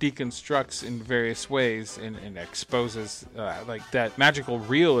also deconstructs in various ways and exposes that magical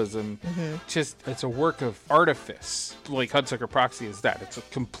realism. Just it's a work of artifice. Like Hudsucker Proxy is that. It's a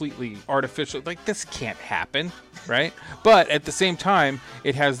completely artificial. This can't happen, right? But at the same time,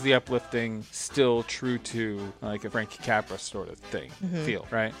 it has the uplifting, still true to a Frankie Capra sort of thing feel,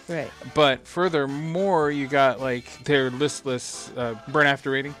 right? Right. But furthermore, you got their listless burn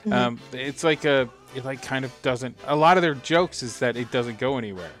after reading. It's it kind of doesn't. A lot of their jokes is that it doesn't go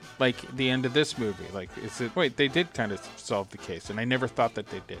anywhere. Like the end of this movie, they did kind of solve the case, and I never thought that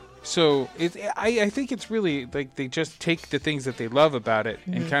they did. So I think it's really they just take the things that they love about it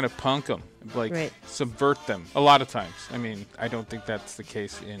and kind of punk them, subvert them. A lot of times. I mean, I don't think that's the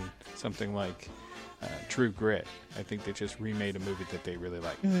case in something like True Grit. I think they just remade a movie that they really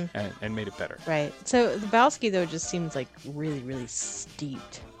liked and made it better. Right. So Lebowski though just seems really, really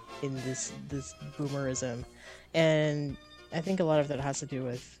steeped in this boomerism, and I think a lot of that has to do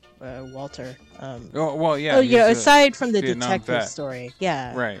with Walter. Aside from the Vietnam detective vet. story,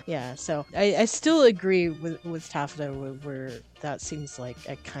 right? Yeah. So I still agree with Taffeta where that seems like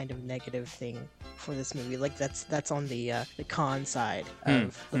a kind of negative thing for this movie. That's on the con side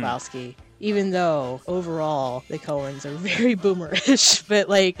of Lebowski. Even though overall the Coens are very boomerish, but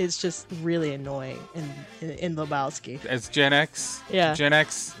it's just really annoying in Lebowski. As Gen X, Gen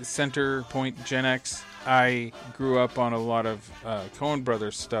X, center point Gen X, I grew up on a lot of Coen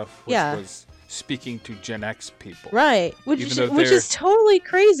Brothers stuff, which was speaking to Gen X people. Right. Which is totally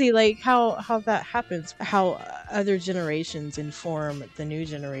crazy, how that happens. How other generations inform the new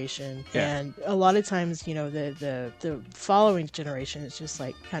generation, Yeah. and a lot of times, you know, the following generation is just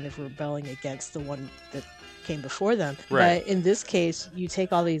like kind of rebelling against the one that came before them. Right. But in this case, you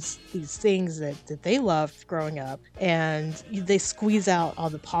take all these things that they loved growing up, and they squeeze out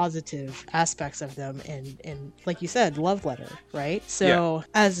all the positive aspects of them, and like you said, love letter, right? So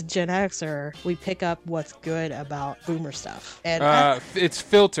as a Gen Xer, we pick up what's good about boomer stuff, and it's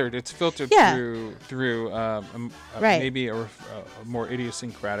filtered. It's filtered Yeah. through Right. maybe a more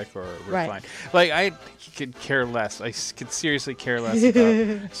idiosyncratic or Right. refined. Like I could care less. Could seriously care less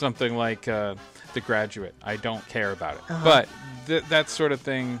about something like The Graduate. I don't care about it. Uh-huh. But that sort of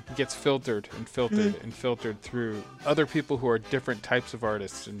thing gets filtered and filtered Mhm. and filtered through other people who are different types of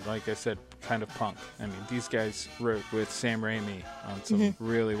artists. And like I said, kind of punk. I mean, these guys wrote with Sam Raimi on some Mhm.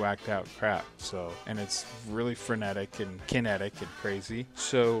 really whacked out crap. So, and it's really frenetic and kinetic and crazy.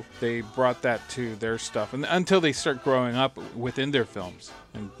 So they brought that to their stuff, and until they start growing up within their films,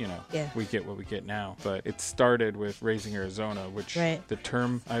 and you know, Yeah. we get what we get now. But it started with Raising Arizona, which Right. the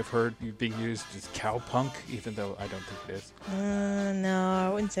term I've heard being used is cowpunk, even though I don't think it is. no, I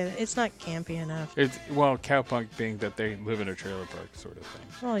wouldn't say that. It's not campy enough. It's cowpunk being that they live in a trailer park, sort of thing.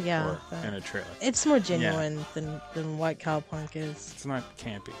 Well, yeah, Or but in a trailer. it's more genuine than what cowpunk is. It's not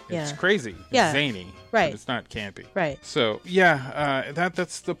campy. Yeah. It's crazy. It's Yeah. zany. Right. But it's not campy. Right. So yeah,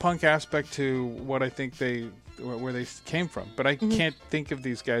 that's the punk aspect to what I think where they came from. But I can't think of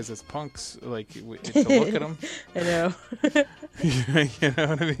these guys as punks. Like to look at them. I know. You know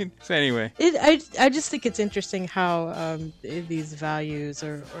what I mean? So anyway, I just think it's interesting how these values,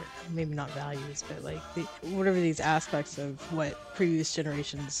 or maybe not values, but like whatever these aspects of what previous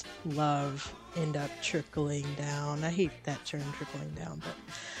generations love end up trickling down. I hate that term, trickling down, but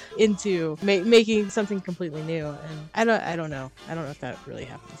into making something completely new. And I don't know. I don't know if that really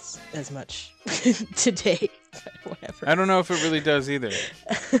happens as much today. But whatever. I don't know if it really does either.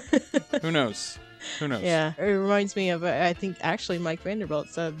 Who knows? Who knows? Yeah, it reminds me of, I think actually Mike Vanderbilt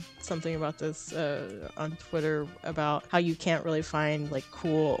said something about this on Twitter about how you can't really find like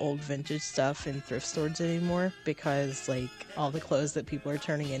cool old vintage stuff in thrift stores anymore because like all the clothes that people are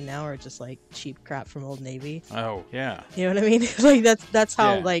turning in now are just like cheap crap from Old Navy. Oh yeah. You know what I mean? Like that's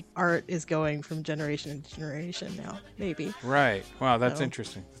how Yeah. like art is going from generation to generation now. Maybe. Right. Wow, that's So,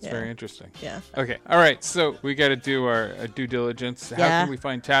 interesting. That's yeah. very interesting. Yeah. Okay. All right. So we got to do our due diligence. How Yeah. can we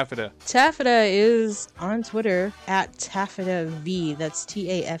find Taffeta? Taffeta is on Twitter at TaffetaV. That's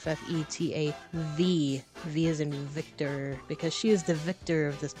TAFFETAV. V is in Victor, because she is the victor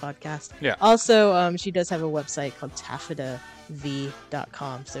of this podcast. Yeah. Also, she does have a website called taffetav.com,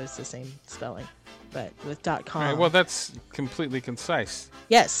 so it's the same spelling, but with .com. All right, well, that's completely concise.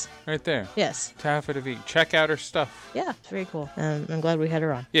 Yes. Right there. Yes. Taffeta V. Check out her stuff. Yeah, it's very cool. I'm glad we had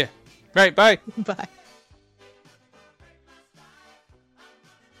her on. Yeah. Right. Bye. Bye.